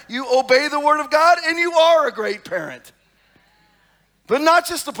parent. You obey the Word of God, and you are a great parent. But not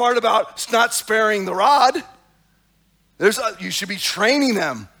just the part about not sparing the rod. You should be training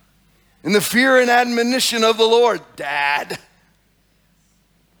them in the fear and admonition of the Lord. Dad.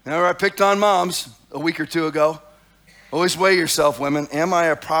 Remember, I picked on moms a week or two ago. Always weigh yourself, women. Am I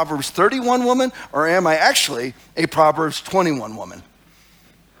a Proverbs 31 woman, or am I actually a Proverbs 21 woman?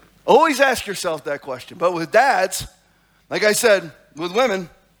 Always ask yourself that question. But with dads, like I said, with women,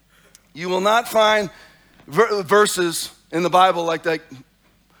 you will not find verses in the Bible like that.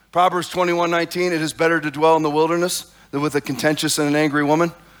 Proverbs 21:19, it is better to dwell in the wilderness than with a contentious and an angry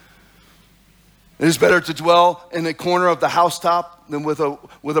woman. It is better to dwell in the corner of the housetop than with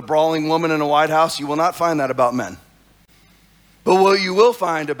a brawling woman in a White House. You will not find that about men. But what you will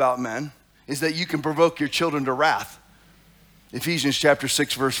find about men is that you can provoke your children to wrath. Ephesians chapter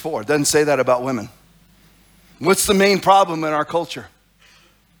 6, verse 4. It doesn't say that about women. What's the main problem in our culture?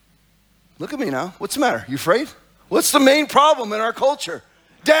 Look at me now. What's the matter? You afraid? What's the main problem in our culture?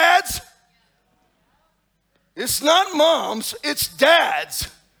 Dads. It's not moms, it's dads.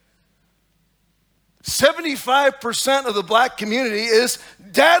 75% of the black community is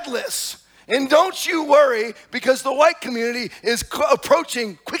dadless. And don't you worry, because the white community is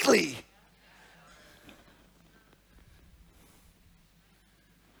approaching quickly.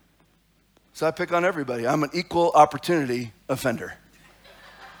 So I pick on everybody. I'm an equal opportunity offender.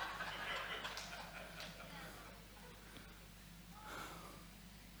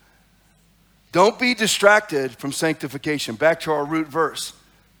 Don't be distracted from sanctification. Back to our root verse,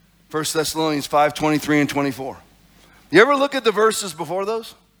 1 Thessalonians 5:23 and 24. You ever look at the verses before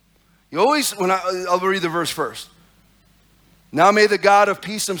those? You always, I'll read the verse first. Now may the God of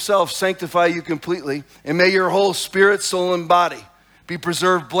peace himself sanctify you completely, and may your whole spirit, soul, and body be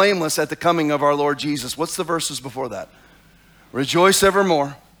preserved blameless at the coming of our Lord Jesus. What's the verses before that? Rejoice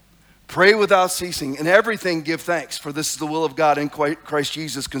evermore, pray without ceasing, in everything give thanks, for this is the will of God in Christ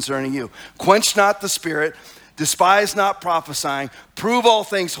Jesus concerning you. Quench not the spirit, despise not prophesying, prove all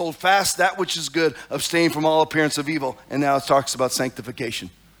things, hold fast that which is good, abstain from all appearance of evil. And now it talks about sanctification.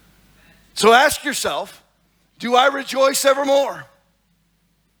 So ask yourself, do I rejoice evermore?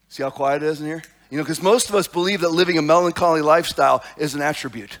 See how quiet it is in here? You know, because most of us believe that living a melancholy lifestyle is an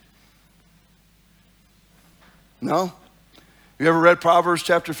attribute. No? You ever read Proverbs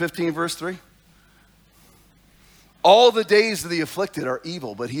chapter 15, verse 3? All the days of the afflicted are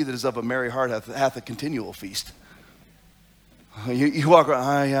evil, but he that is of a merry heart hath a continual feast. You walk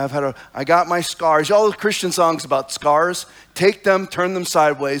around, I got my scars. All the Christian songs about scars, take them, turn them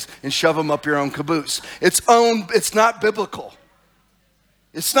sideways, and shove them up your own caboose. It's not biblical.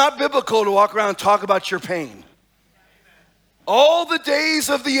 It's not biblical to walk around and talk about your pain. All the days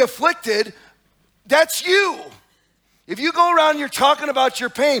of the afflicted, that's you. If you go around and you're talking about your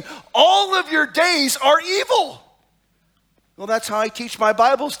pain, all of your days are evil. Well, that's how I teach my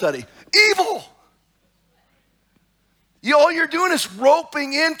Bible study. Evil. All you're doing is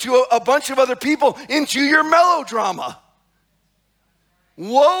roping into a bunch of other people into your melodrama.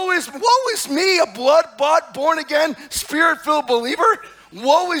 Woe is me, a blood-bought, born-again, spirit-filled believer.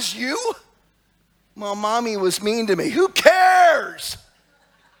 Woe is you. Well, mommy was mean to me. Who cares?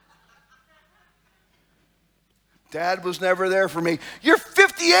 Dad was never there for me. You're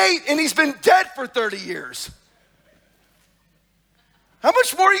 58 and he's been dead for 30 years. How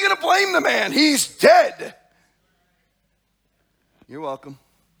much more are you going to blame the man? He's dead. You're welcome.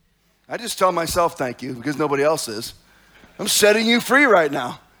 I just tell myself thank you because nobody else is. I'm setting you free right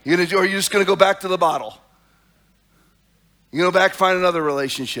now. Or are you just going to go back to the bottle? You go back, find another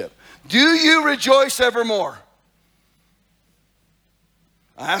relationship. Do you rejoice evermore?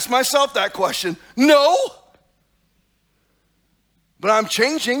 I ask myself that question. No. But I'm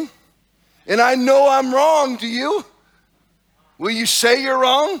changing. And I know I'm wrong. Do you? Will you say you're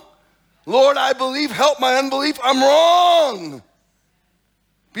wrong? Lord, I believe. Help my unbelief. I'm wrong.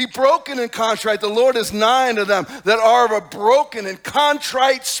 Be broken and contrite. The Lord is nigh unto them that are of a broken and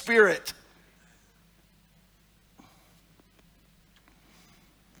contrite spirit.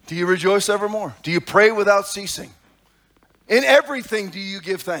 Do you rejoice evermore? Do you pray without ceasing? In everything do you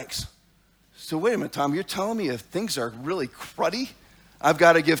give thanks? So wait a minute, Tom, you're telling me if things are really cruddy, I've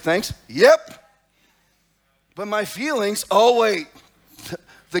got to give thanks? Yep. But my feelings, oh wait,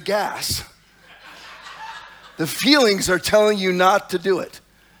 the gas. The feelings are telling you not to do it.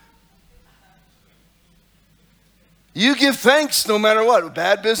 You give thanks no matter what. A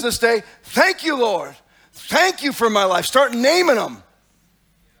bad business day, thank you, Lord. Thank you for my life. Start naming them.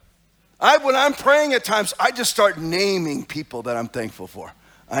 When I'm praying at times, I just start naming people that I'm thankful for.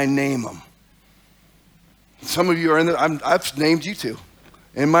 I name them. Some of you are in there. I've named you too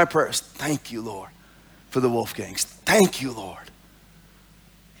in my prayers. Thank you, Lord, for the Wolfgangs. Thank you, Lord.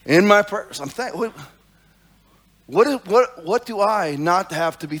 In my prayers, I'm thankful. What do I not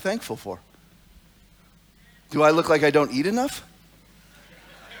have to be thankful for? Do I look like I don't eat enough?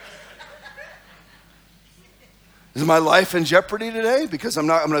 Is my life in jeopardy today because I'm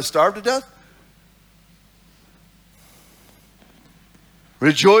going to starve to death?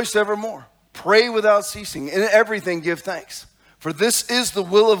 Rejoice evermore. Pray without ceasing. In everything give thanks. For this is the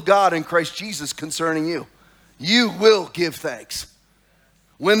will of God in Christ Jesus concerning you. You will give thanks.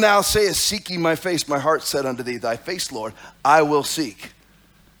 When thou sayest, seek ye my face, my heart said unto thee, thy face, Lord, I will seek.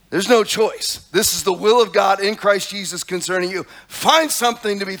 There's no choice. This is the will of God in Christ Jesus concerning you. Find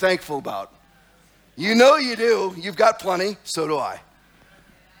something to be thankful about. You know you do. You've got plenty. So do I.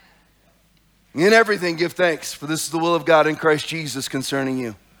 In everything give thanks, for this is the will of God in Christ Jesus concerning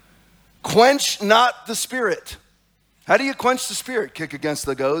you. Quench not the spirit. How do you quench the spirit? Kick against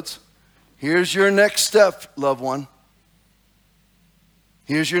the goads. Here's your next step, loved one.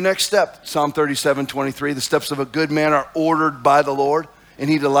 Here's your next step. Psalm 37:23. The steps of a good man are ordered by the Lord, and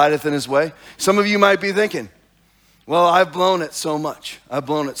he delighteth in his way. Some of you might be thinking, well, I've blown it so much. I've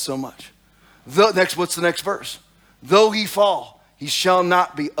blown it so much. What's the next verse? Though he fall, he shall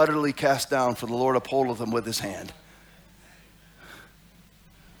not be utterly cast down, for the Lord upholdeth him with his hand.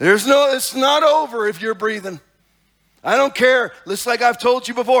 It's not over if you're breathing. I don't care. Just like I've told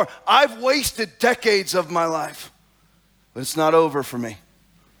you before, I've wasted decades of my life, but it's not over for me.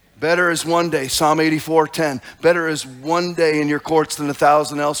 Better is one day, Psalm 84:10. Better is one day in your courts than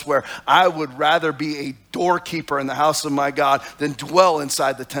 1,000 elsewhere. I would rather be a doorkeeper in the house of my God than dwell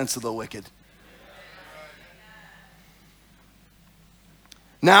inside the tents of the wicked.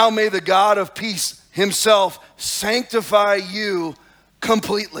 Now may the God of peace himself sanctify you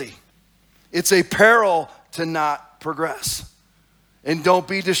completely. It's a peril to not progress. And don't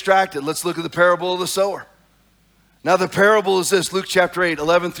be distracted. Let's look at the parable of the sower. Now the parable is this, Luke chapter 8,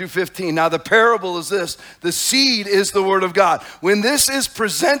 11 through 15. Now the parable is this, the seed is the word of God. When this is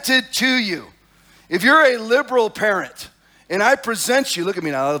presented to you, if you're a liberal parent, and I present you, look at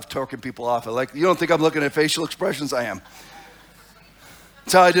me now, I love talking people off. You don't think I'm looking at facial expressions? I am.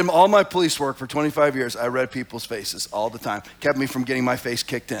 That's how I did all my police work for 25 years. I read people's faces all the time. Kept me from getting my face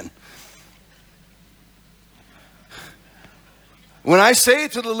kicked in. When I say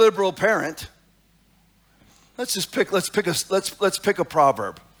it to the liberal parent, let's pick a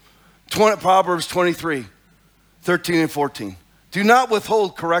proverb. Proverbs 23, 13 and 14. Do not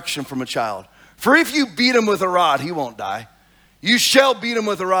withhold correction from a child. For if you beat him with a rod, he won't die. You shall beat him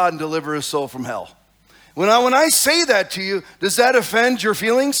with a rod and deliver his soul from hell. When I say that to you, does that offend your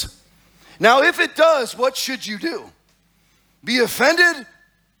feelings? Now, if it does, what should you do? Be offended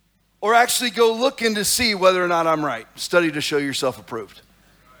or actually go looking to see whether or not I'm right? Study to show yourself approved.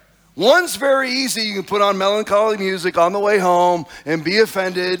 One's very easy. You can put on melancholy music on the way home and be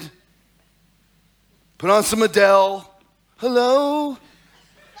offended. Put on some Adele. Hello.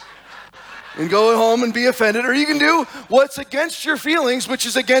 And go home and be offended. Or you can do what's against your feelings, which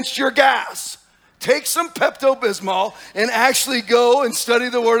is against your gas. Take some Pepto-Bismol and actually go and study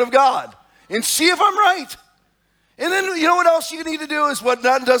the Word of God and see if I'm right. And then you know what else you need to do is what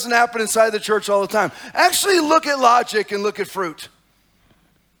doesn't happen inside the church all the time. Actually look at logic and look at fruit.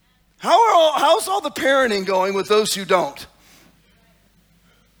 How's all the parenting going with those who don't?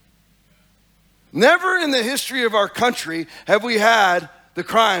 Never in the history of our country have we had the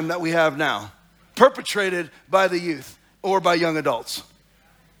crime that we have now, perpetrated by the youth or by young adults.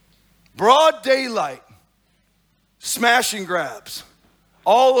 Broad daylight, smash and grabs,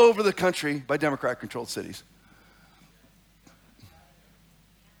 all over the country by Democrat-controlled cities.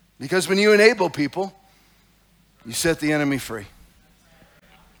 Because when you enable people, you set the enemy free.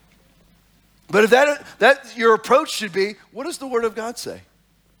 But if that your approach should be, what does the Word of God say?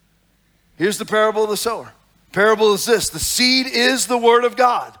 Here's the parable of the sower. Parable is this: the seed is the Word of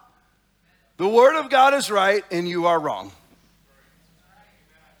God. The Word of God is right and you are wrong.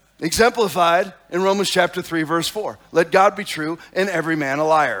 Exemplified in Romans chapter 3, verse 4. Let God be true and every man a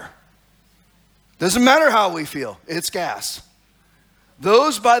liar. Doesn't matter how we feel, it's gas.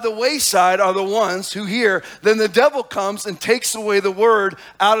 Those by the wayside are the ones who hear, then the devil comes and takes away the word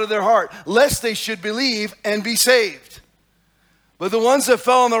out of their heart, lest they should believe and be saved. But the ones that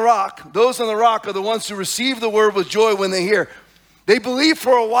fell on the rock, those on the rock are the ones who receive the word with joy when they hear. They believe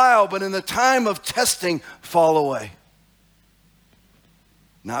for a while, but in the time of testing, fall away.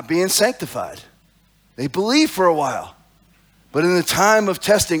 Not being sanctified. They believe for a while, but in the time of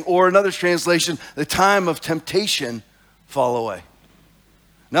testing, or another translation, the time of temptation, fall away.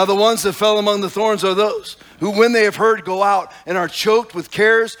 Now the ones that fell among the thorns are those who, when they have heard, go out and are choked with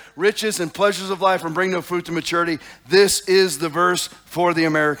cares, riches, and pleasures of life and bring no fruit to maturity. This is the verse for the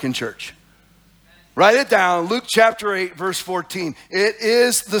American church. Write it down, Luke chapter 8, verse 14. It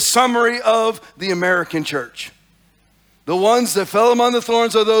is the summary of the American church. The ones that fell among the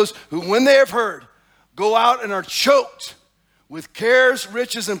thorns are those who, when they have heard, go out and are choked with cares,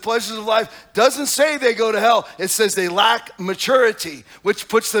 riches, and pleasures of life. Doesn't say they go to hell. It says they lack maturity, which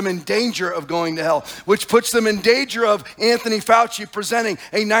puts them in danger of going to hell, which puts them in danger of Anthony Fauci presenting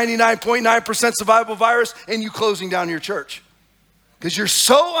a 99.9% survival virus and you closing down your church. Because you're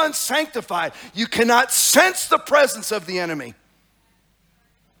so unsanctified, you cannot sense the presence of the enemy.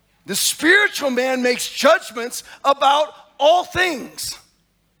 The spiritual man makes judgments about all things.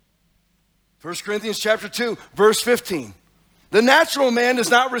 1 Corinthians chapter 2, verse 15. The natural man does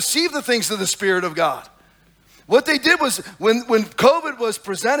not receive the things of the Spirit of God. What they did was, when COVID was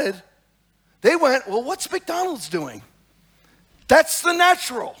presented, they went, well, what's McDonald's doing? That's the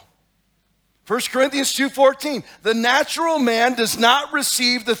natural. 1 Corinthians 2:14. The natural man does not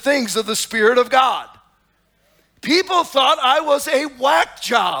receive the things of the Spirit of God. People thought I was a whack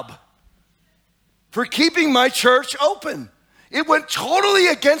job for keeping my church open. It went totally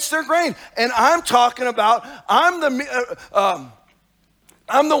against their grain. And I'm talking about, I'm the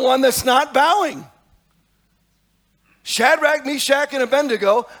one that's not bowing. Shadrach, Meshach, and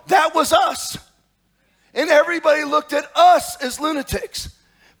Abednego, that was us. And everybody looked at us as lunatics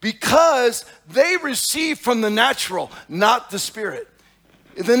because they received from the natural, not the Spirit.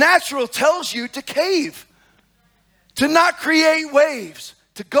 The natural tells you to cave, to not create waves,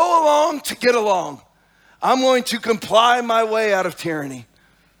 to go along to get along. I'm going to comply my way out of tyranny.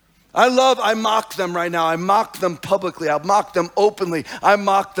 I mock them right now. I mock them publicly. I mock them openly. I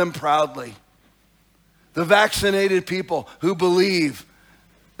mock them proudly. The vaccinated people who believe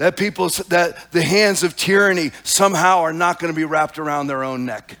that the hands of tyranny somehow are not going to be wrapped around their own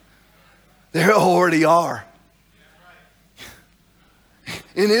neck. They already are.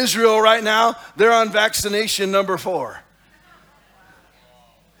 In Israel right now, they're on vaccination number 4.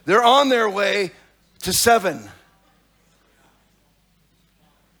 They're on their way to 7.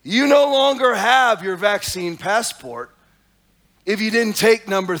 You no longer have your vaccine passport if you didn't take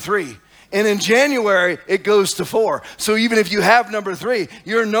number 3. And in January, it goes to 4. So even if you have number 3,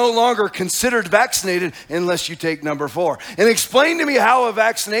 you're no longer considered vaccinated unless you take number 4. And explain to me how a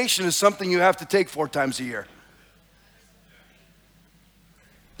vaccination is something you have to take 4 times a year.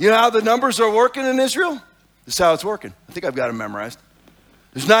 You know how the numbers are working in Israel? This is how it's working. I think I've got it memorized.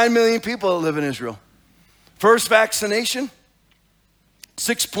 There's 9 million people that live in Israel. First vaccination,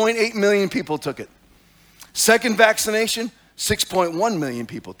 6.8 million people took it. Second vaccination, 6.1 million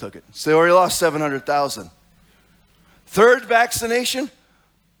people took it. So they already lost 700,000. Third vaccination,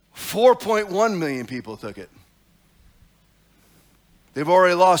 4.1 million people took it. They've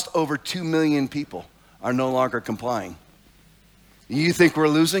already lost over 2 million people are no longer complying. You think we're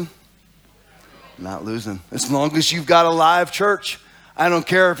losing? Not losing. As long as you've got a live church. I don't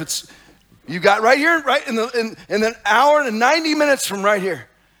care if it's, you got right here, right in an hour and 90 minutes from right here.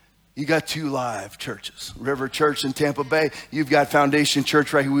 You got 2 live churches. River Church in Tampa Bay. You've got Foundation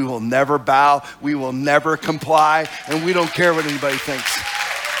Church right here. We will never bow. We will never comply. And we don't care what anybody thinks.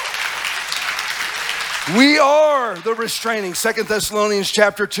 We are the restraining. 2 Thessalonians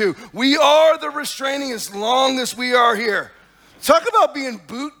chapter 2. We are the restraining as long as we are here. Talk about being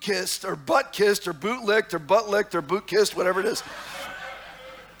boot kissed or butt kissed or boot licked or butt licked or boot kissed, whatever it is.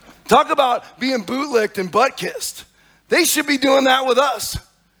 Talk about being boot licked and butt kissed. They should be doing that with us.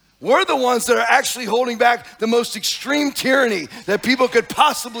 We're the ones that are actually holding back the most extreme tyranny that people could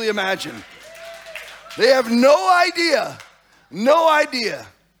possibly imagine. They have no idea. No idea.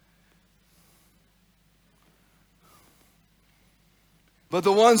 But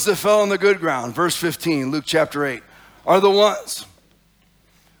the ones that fell on the good ground, verse 15, Luke chapter 8, are those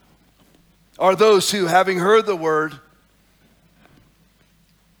who, having heard the word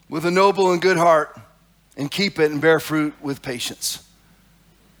with a noble and good heart, and keep it and bear fruit with patience.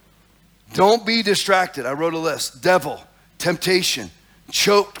 Don't be distracted. I wrote a list. Devil, temptation,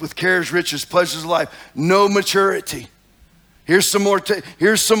 choked with cares, riches, pleasures of life, no maturity. Here's some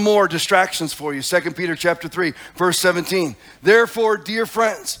more distractions for you. 2 Peter chapter 3, verse 17. Therefore, dear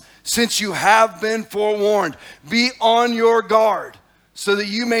friends, since you have been forewarned, be on your guard, so that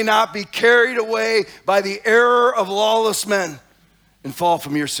you may not be carried away by the error of lawless men and fall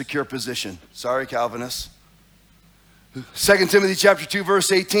from your secure position. Sorry, Calvinists. 2 Timothy chapter 2,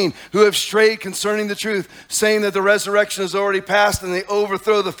 verse 18, who have strayed concerning the truth, saying that the resurrection is already past, and they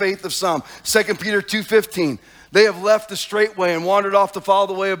overthrow the faith of some. 2 Peter 2:15, they have left the straight way and wandered off to follow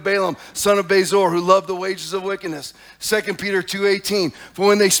the way of Balaam, son of Bezer, who loved the wages of wickedness. 2 Peter 2:18, for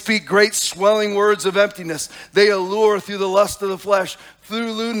when they speak great swelling words of emptiness, they allure through the lust of the flesh,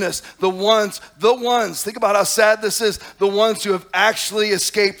 through lewdness, the ones, think about how sad this is, the ones who have actually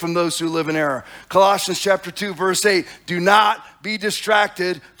escaped from those who live in error. Colossians chapter 2, verse 8, do not be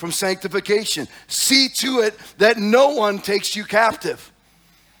distracted from sanctification. See to it that no one takes you captive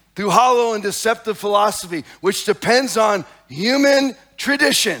through hollow and deceptive philosophy, which depends on human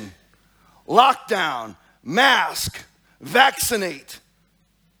tradition. Lockdown, mask, vaccinate.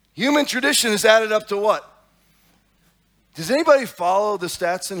 Human tradition is added up to what? Does anybody follow the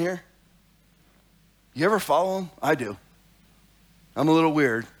stats in here? You ever follow them? I do. I'm a little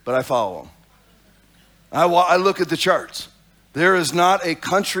weird, but I follow them. I look at the charts. There is not a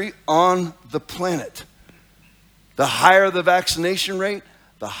country on the planet. The higher the vaccination rate,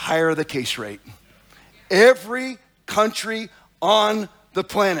 the higher the case rate. Every country on the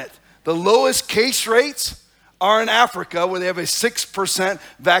planet. The lowest case rates are in Africa, where they have a 6%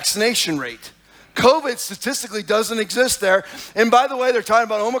 vaccination rate. COVID statistically doesn't exist there. And by the way, they're talking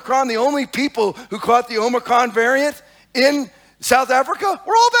about Omicron. The only people who caught the Omicron variant in South Africa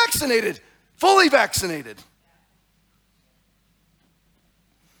were all vaccinated, fully vaccinated.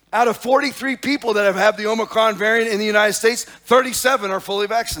 Out of 43 people that have had the Omicron variant in the United States, 37 are fully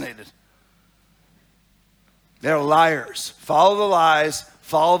vaccinated. They're liars. Follow the lies,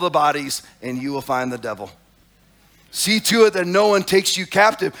 follow the bodies, and you will find the devil. See to it that no one takes you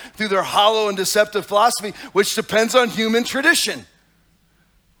captive through their hollow and deceptive philosophy, which depends on human tradition.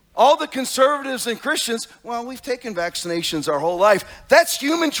 All the conservatives and Christians, well, we've taken vaccinations our whole life. That's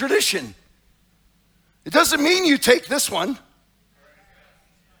human tradition. It doesn't mean you take this one.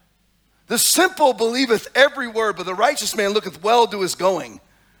 The simple believeth every word, but the righteous man looketh well to his going.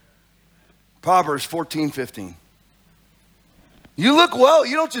 Proverbs 14:15. You look well.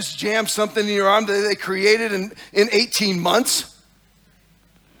 You don't just jam something in your arm that they created in 18 months.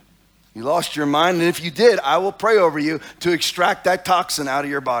 You lost your mind, and if you did, I will pray over you to extract that toxin out of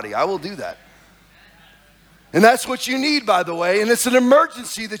your body. I will do that. And that's what you need, by the way, and it's an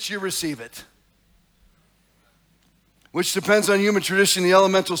emergency that you receive it. Which depends on human tradition, the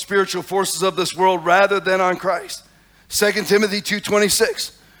elemental spiritual forces of this world, rather than on Christ. 2 Timothy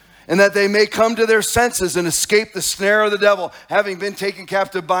 2:26. And that they may come to their senses and escape the snare of the devil, having been taken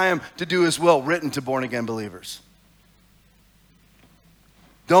captive by him to do his will, written to born-again believers.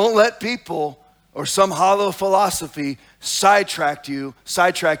 Don't let people or some hollow philosophy sidetrack you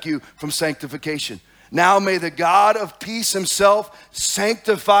from sanctification. Now may the God of peace himself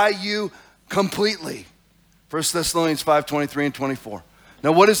sanctify you completely. 1 Thessalonians 5:23 and 24.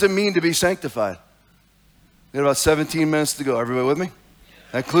 Now what does it mean to be sanctified? We got about 17 minutes to go. Everybody with me?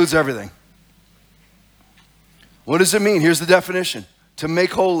 That includes everything. What does it mean? Here's the definition. To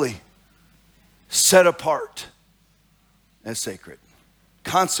make holy, set apart, and sacred.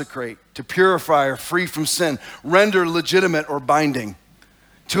 Consecrate, to purify or free from sin. Render legitimate or binding.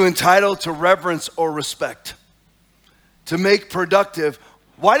 To entitle to reverence or respect. To make productive.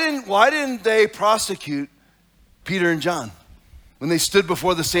 Why didn't they prosecute Peter and John when they stood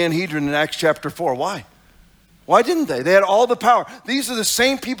before the Sanhedrin in Acts chapter 4? Why? Why didn't they? They had all the power. These are the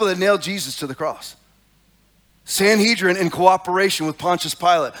same people that nailed Jesus to the cross. Sanhedrin in cooperation with Pontius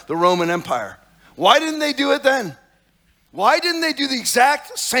Pilate, the Roman Empire. Why didn't they do it then? Why didn't they do the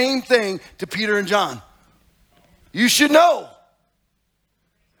exact same thing to Peter and John? You should know.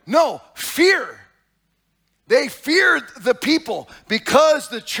 No, fear. They feared the people because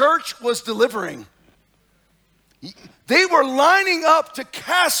the church was delivering. They were lining up to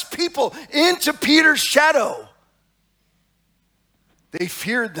cast people into Peter's shadow. They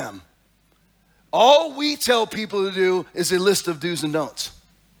feared them. All we tell people to do is a list of do's and don'ts.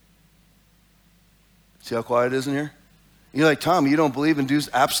 See how quiet it is in here? You're like, Tom, you don't believe in do's?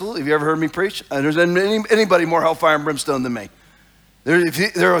 Absolutely. Have you ever heard me preach? There's anybody more hellfire and brimstone than me.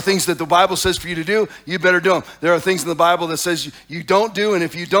 There are things that the Bible says for you to do, you better do them. There are things in the Bible that says you don't do, and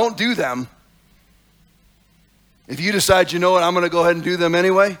if you don't do them, if you decide, you know what, I'm going to go ahead and do them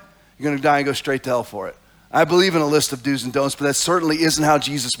anyway, you're going to die and go straight to hell for it. I believe in a list of do's and don'ts, but that certainly isn't how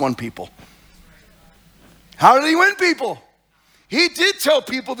Jesus won people. How did he win people? He did tell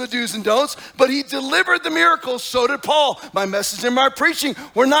people the do's and don'ts, but he delivered the miracles. So did Paul. My message and my preaching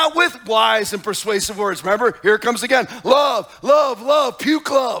were not with wise and persuasive words. Remember, here it comes again. Love, love, love,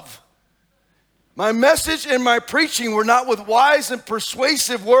 puke love. My message and my preaching were not with wise and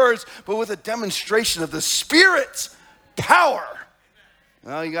persuasive words, but with a demonstration of the Spirit's power.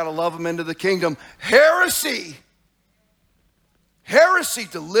 Well, you got to love them into the kingdom. Heresy. Heresy,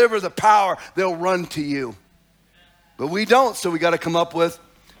 deliver the power. They'll run to you. But we don't, so we got to come up with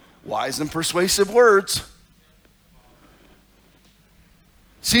wise and persuasive words.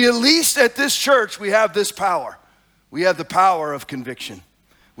 See, at least at this church, we have this power. We have the power of conviction.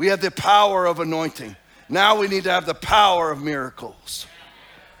 We have the power of anointing. Now we need to have the power of miracles.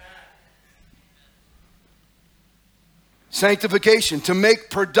 Sanctification, to make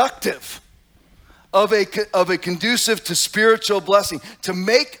productive of a conducive to spiritual blessing. To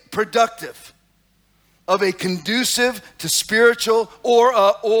make productive of a conducive to spiritual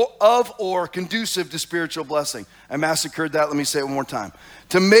or conducive to spiritual blessing. I massacred that. Let me say it one more time.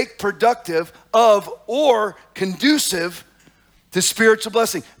 To make productive of or conducive to spiritual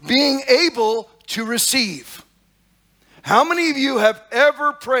blessing. Being able to receive. How many of you have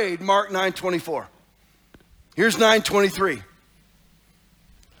ever prayed Mark 9:24? Here's 9:23.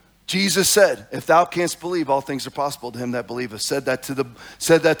 Jesus said, if thou canst believe, all things are possible to him that believeth. Said that to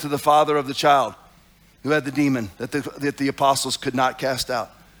the father of the child who had the demon that the apostles could not cast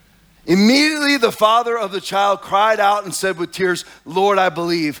out. Immediately the father of the child cried out and said with tears, Lord, I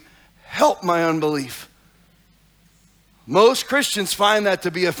believe, help my unbelief. Most Christians find that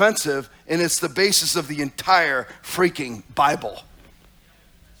to be offensive, and it's the basis of the entire freaking Bible.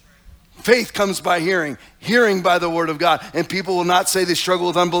 Faith comes by hearing, hearing by the word of God. And people will not say they struggle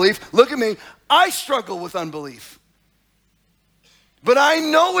with unbelief. Look at me, I struggle with unbelief. But I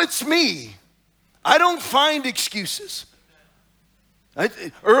know it's me. I don't find excuses.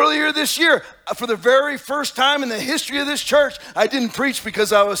 Earlier this year, for the very first time in the history of this church, I didn't preach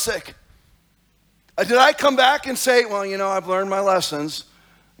because I was sick. Did I come back and say, well, you know, I've learned my lessons.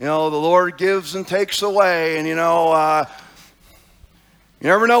 You know, the Lord gives and takes away. And, you know, You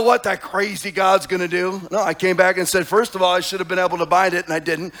never know what that crazy God's going to do. No, I came back and said, first of all, I should have been able to bind it, and I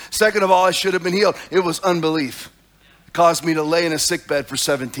didn't. Second of all, I should have been healed. It was unbelief. It caused me to lay in a sick bed for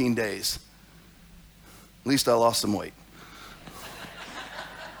 17 days. At least I lost some weight.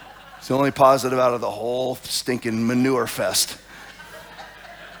 It's the only positive out of the whole stinking manure fest.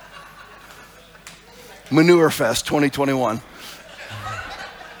 Manure Fest 2021.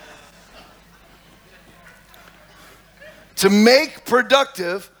 To make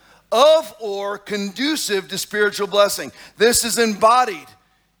productive of or conducive to spiritual blessing. This is embodied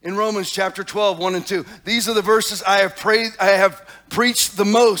in Romans chapter 12, 1 and 2. These are the verses I have preached the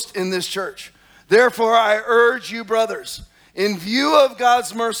most in this church. Therefore, I urge you, brothers, in view of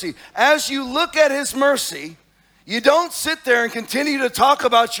God's mercy, as you look at his mercy, you don't sit there and continue to talk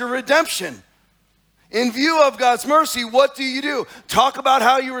about your redemption. In view of God's mercy, what do? Talk about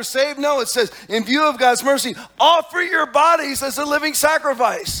how you were saved? No, it says, in view of God's mercy, offer your bodies as a living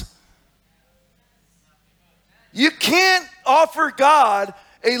sacrifice. You can't offer God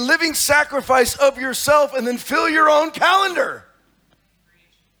a living sacrifice of yourself and then fill your own calendar.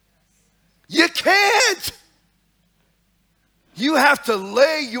 You can't. You have to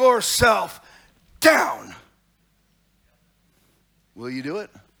lay yourself down. Will you do it?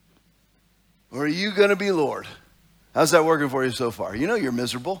 Or are you going to be Lord? How's that working for you so far? You know you're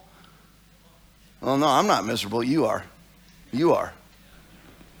miserable. Well, no, I'm not miserable. You are. You are.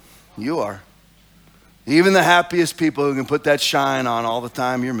 You are. Even the happiest people who can put that shine on all the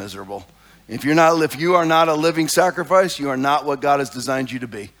time, you're miserable. If you are not a living sacrifice, you are not what God has designed you to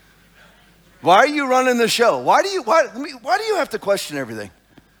be. Why are you running the show? Why do you have to question everything?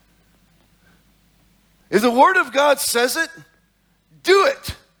 If the Word of God says it, do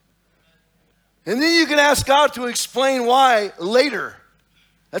it. And then you can ask God to explain why later.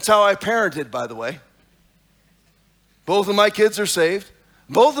 That's how I parented, by the way. Both of my kids are saved.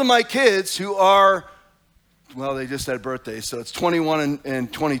 Both of my kids who are, well, they just had birthdays, so it's 21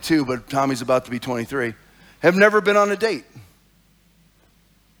 and 22, but Tommy's about to be 23, have never been on a date.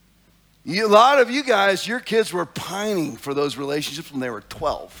 A lot of you guys, your kids were pining for those relationships when they were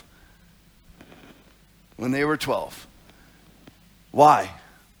 12. When they were 12. Why?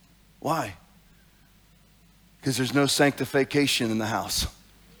 Why? Because there's no sanctification in the house.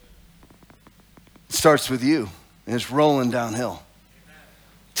 It starts with you, and it's rolling downhill.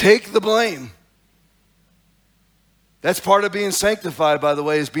 Take the blame. That's part of being sanctified, by the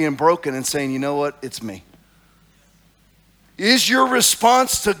way, is being broken and saying, you know what, it's me. Is your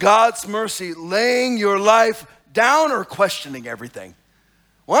response to God's mercy laying your life down or questioning everything?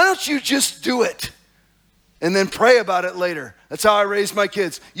 Why don't you just do it and then pray about it later? That's how I raise my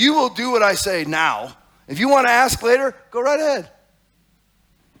kids. You will do what I say now. If you want to ask later, go right ahead.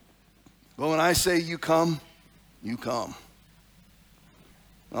 But when I say you come, you come.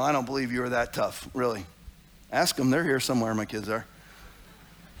 Well, I don't believe you are that tough, really. Ask them. They're here somewhere, my kids are.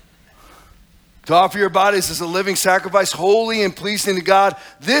 To offer your bodies as a living sacrifice, holy and pleasing to God.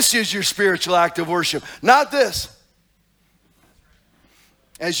 This is your spiritual act of worship. Not this.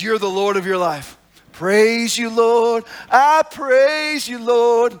 As you're the Lord of your life. Praise you, Lord. I praise you,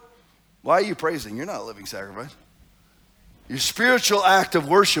 Lord. Why are you praising? You're not a living sacrifice. Your spiritual act of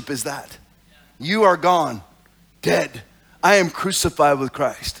worship is that. You are gone, dead. I am crucified with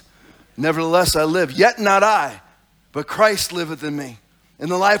Christ. Nevertheless, I live, yet not I, but Christ liveth in me. In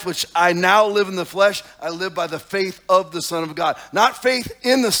the life which I now live in the flesh, I live by the faith of the Son of God. Not faith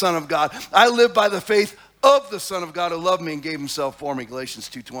in the Son of God. I live by the faith of the Son of God who loved me and gave himself for me, Galatians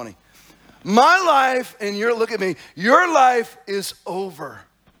 2:20. My life, and look at me, your life is over.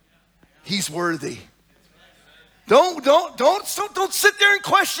 He's worthy. Don't sit there and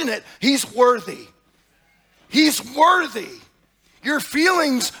question it. He's worthy. He's worthy. Your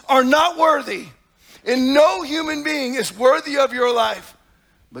feelings are not worthy. And no human being is worthy of your life.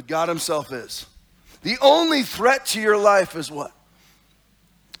 But God himself is. The only threat to your life is what?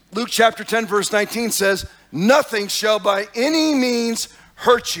 Luke chapter 10 verse 19 says, nothing shall by any means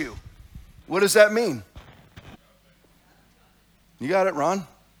hurt you. What does that mean? You got it, Ron?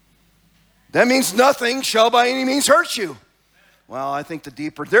 That means nothing shall by any means hurt you. Well, I think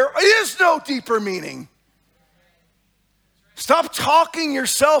there is no deeper meaning. Stop talking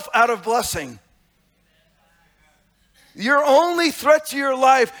yourself out of blessing. Your only threat to your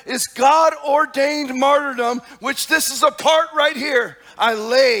life is God-ordained martyrdom, which this is a part right here. I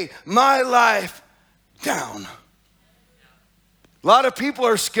lay my life down. A lot of people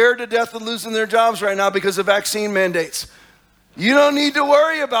are scared to death of losing their jobs right now because of vaccine mandates. You don't need to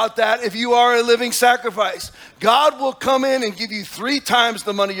worry about that if you are a living sacrifice. God will come in and give you 3 times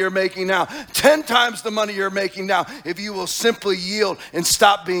the money you're making now, 10 times the money you're making now, if you will simply yield and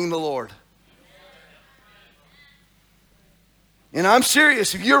stop being the Lord. And I'm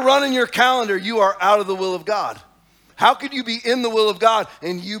serious, if you're running your calendar, you are out of the will of God. How could you be in the will of God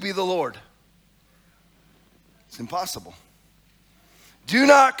and you be the Lord? It's impossible. Do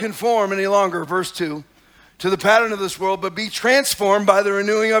not conform any longer, verse 2, to the pattern of this world, but be transformed by the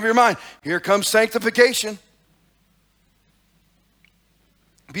renewing of your mind. Here comes sanctification.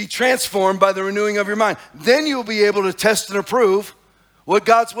 Be transformed by the renewing of your mind. Then you'll be able to test and approve what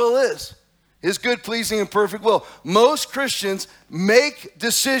God's will is. His good, pleasing, and perfect will. Most Christians make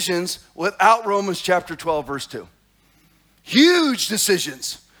decisions without Romans chapter 12, verse 2. Huge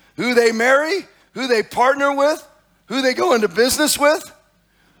decisions. Who they marry, who they partner with, who they go into business with,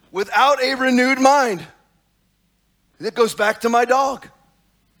 without a renewed mind. It goes back to my dog.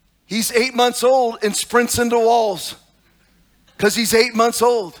 He's 8 months old and sprints into walls because he's 8 months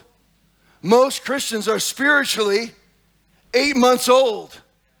old. Most Christians are spiritually 8 months old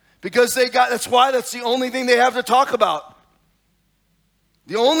because that's the only thing they have to talk about.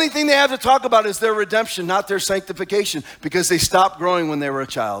 The only thing they have to talk about is their redemption, not their sanctification, because they stopped growing when they were a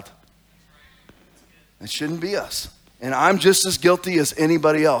child. It shouldn't be us. And I'm just as guilty as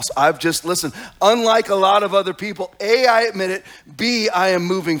anybody else. Listen, unlike a lot of other people, A, I admit it, B, I am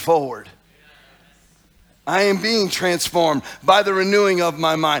moving forward. I am being transformed by the renewing of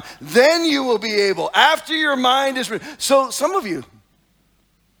my mind. Then you will be able, after your mind is renewed. So some of you,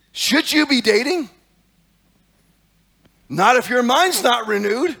 should you be dating? Not if your mind's not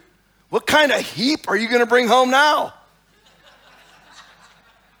renewed. What kind of heap are you going to bring home now?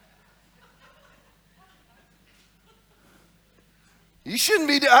 You shouldn't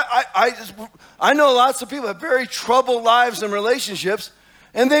be. I know lots of people have very troubled lives and relationships,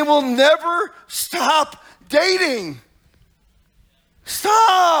 and they will never stop dating.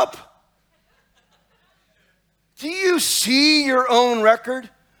 Stop. Do you see your own record?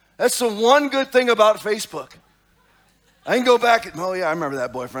 That's the one good thing about Facebook. I can go back and, oh yeah, I remember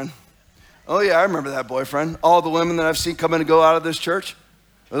that boyfriend. Oh yeah, I remember that boyfriend. All the women that I've seen come in and go out of this church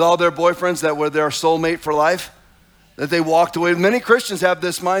with all their boyfriends that were their soulmate for life, that they walked away. Many Christians have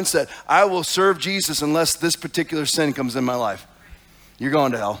this mindset: I will serve Jesus unless this particular sin comes in my life. You're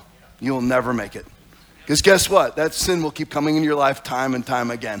going to hell. You will never make it. Because guess what? That sin will keep coming in your life time and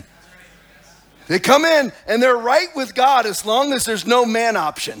time again. They come in and they're right with God as long as there's no man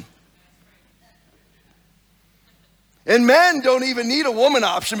option. And men don't even need a woman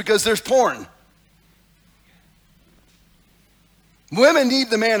option because there's porn. Women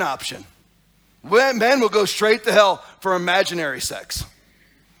need the man option. Men will go straight to hell for imaginary sex.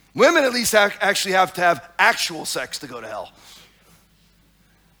 Women at least actually have to have actual sex to go to hell.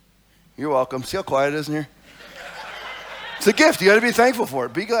 You're welcome. See how quiet it is in here? It's a gift. You got to be thankful for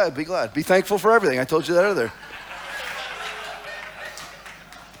it. Be glad. Be glad. Be thankful for everything. I told you that earlier.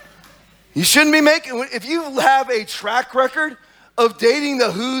 You shouldn't be making, if you have a track record of dating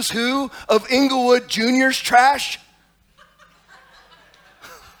the who's who of Inglewood Junior's trash,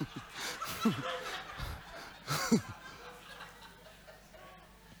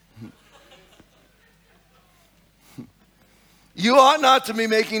 you ought not to be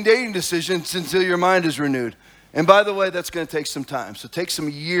making dating decisions until your mind is renewed. And by the way, that's going to take some time. So take some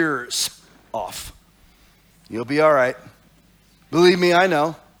years off. You'll be all right. Believe me, I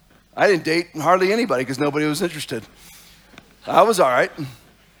know. I didn't date hardly anybody because nobody was interested. I was all right.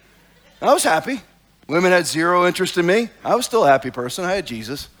 I was happy. Women had zero interest in me. I was still a happy person. I had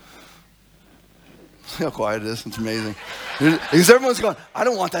Jesus. See how quiet it is? It's amazing. Because everyone's going, I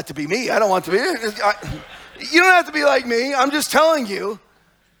don't want that to be me. I don't want to be. You don't have to be like me. I'm just telling you.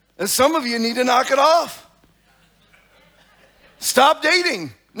 And some of you need to knock it off. Stop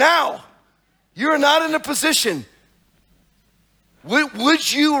dating now. You're not in a position.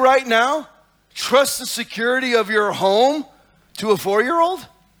 Would you right now trust the security of your home to a 4-year-old?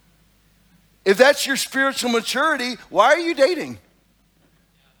 If that's your spiritual maturity, why are you dating?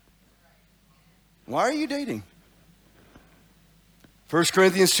 Why are you dating? 1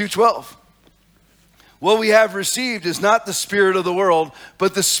 Corinthians 2:12. What we have received is not the spirit of the world,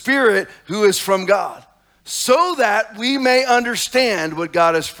 but the Spirit who is from God, so that we may understand what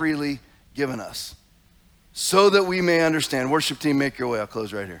God has freely given us. So that we may understand. Worship team, make your way. I'll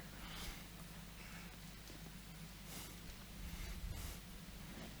close right here.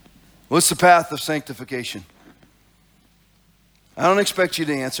 What's the path of sanctification? I don't expect you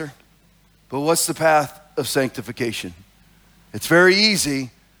to answer, but what's the path of sanctification? It's very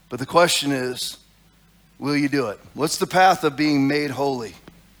easy, but the question is, will you do it? What's the path of being made holy,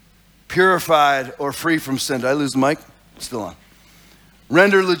 purified, or free from sin? Did I lose the mic? Still on.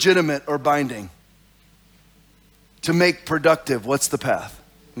 Render legitimate or binding. To make productive, what's the path?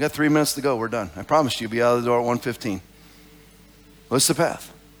 We got 3 minutes to go. We're done. I promised you, be out of the door at 1:15. What's the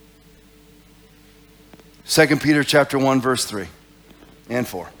path? 2 Peter chapter 1, verse 3 and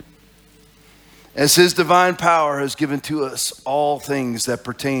 4. As his divine power has given to us all things that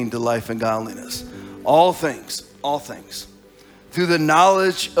pertain to life and godliness. All things, through the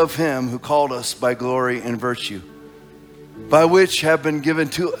knowledge of him who called us by glory and virtue, by which have been given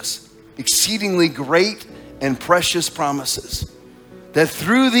to us exceedingly great and precious promises, that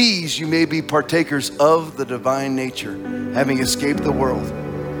through these you may be partakers of the divine nature, having escaped the world.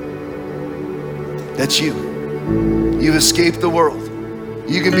 That's you. You've escaped the world.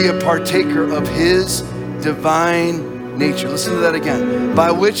 You can be a partaker of his divine nature. Listen to that again. By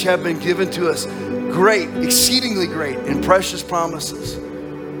which have been given to us great, exceedingly great and precious promises,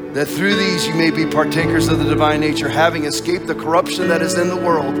 that through these you may be partakers of the divine nature, having escaped the corruption that is in the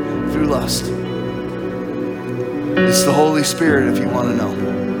world through lust. It's the Holy Spirit, if you want to know.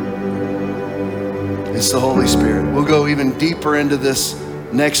 It's the Holy Spirit. We'll go even deeper into this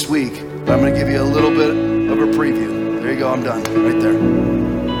next week, but I'm going to give you a little bit of a preview. There you go, I'm done, right there.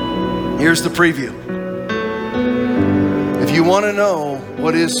 Here's the preview. If you want to know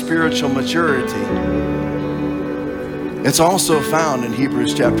what is spiritual maturity, it's also found in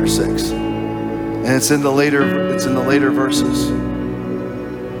Hebrews chapter 6. And it's in the later verses.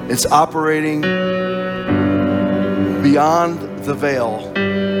 It's operating beyond the veil.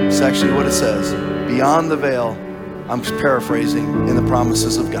 It's actually what it says. Beyond the veil. I'm paraphrasing, in the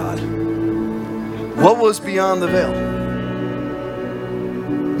promises of God. What was beyond the veil?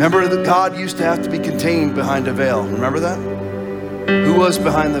 Remember that God used to have to be contained behind a veil. Remember that? Who was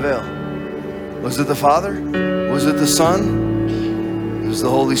behind the veil? Was it the Father? Was it the Son? It was the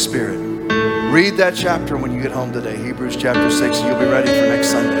Holy Spirit. Read that chapter when you get home today, Hebrews chapter 6, and you'll be ready for next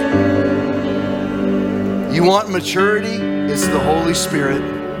Sunday. You want maturity? It's the Holy Spirit,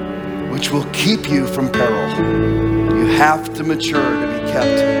 which will keep you from peril. You have to mature to be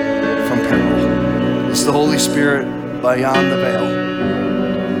kept from peril. It's the Holy Spirit beyond the veil.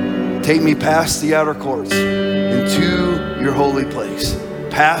 Take me past the outer courts into your holy place.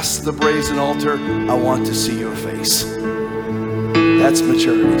 Past the brazen altar, I want to see your face. That's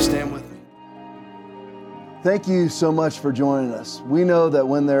maturity. Stand with me. Thank you so much for joining us. We know that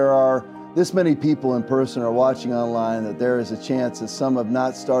when there are this many people in person or watching online, that there is a chance that some have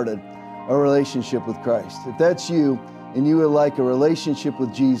not started a relationship with Christ. If that's you and you would like a relationship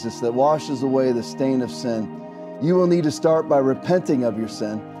with Jesus that washes away the stain of sin, you will need to start by repenting of your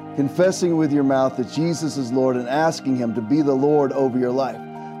sin, confessing with your mouth that Jesus is Lord, and asking him to be the Lord over your life.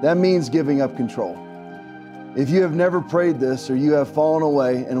 That means giving up control. If you have never prayed this, or you have fallen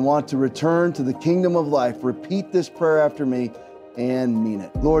away and want to return to the kingdom of life, repeat this prayer after me and mean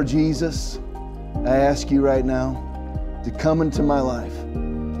it. Lord Jesus, I ask you right now to come into my life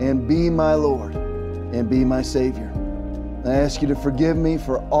and be my Lord and be my Savior. I ask you to forgive me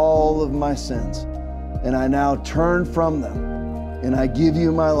for all of my sins, and I now turn from them, and I give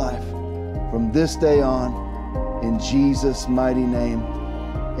you my life from this day on, in Jesus' mighty name,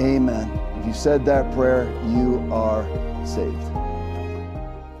 amen. If you said that prayer, you are saved.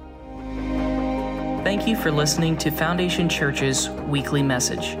 Thank you for listening to Foundation Church's weekly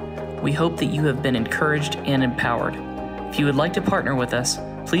message. We hope that you have been encouraged and empowered. If you would like to partner with us,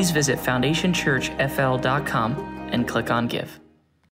 please visit foundationchurchfl.com and click on Give.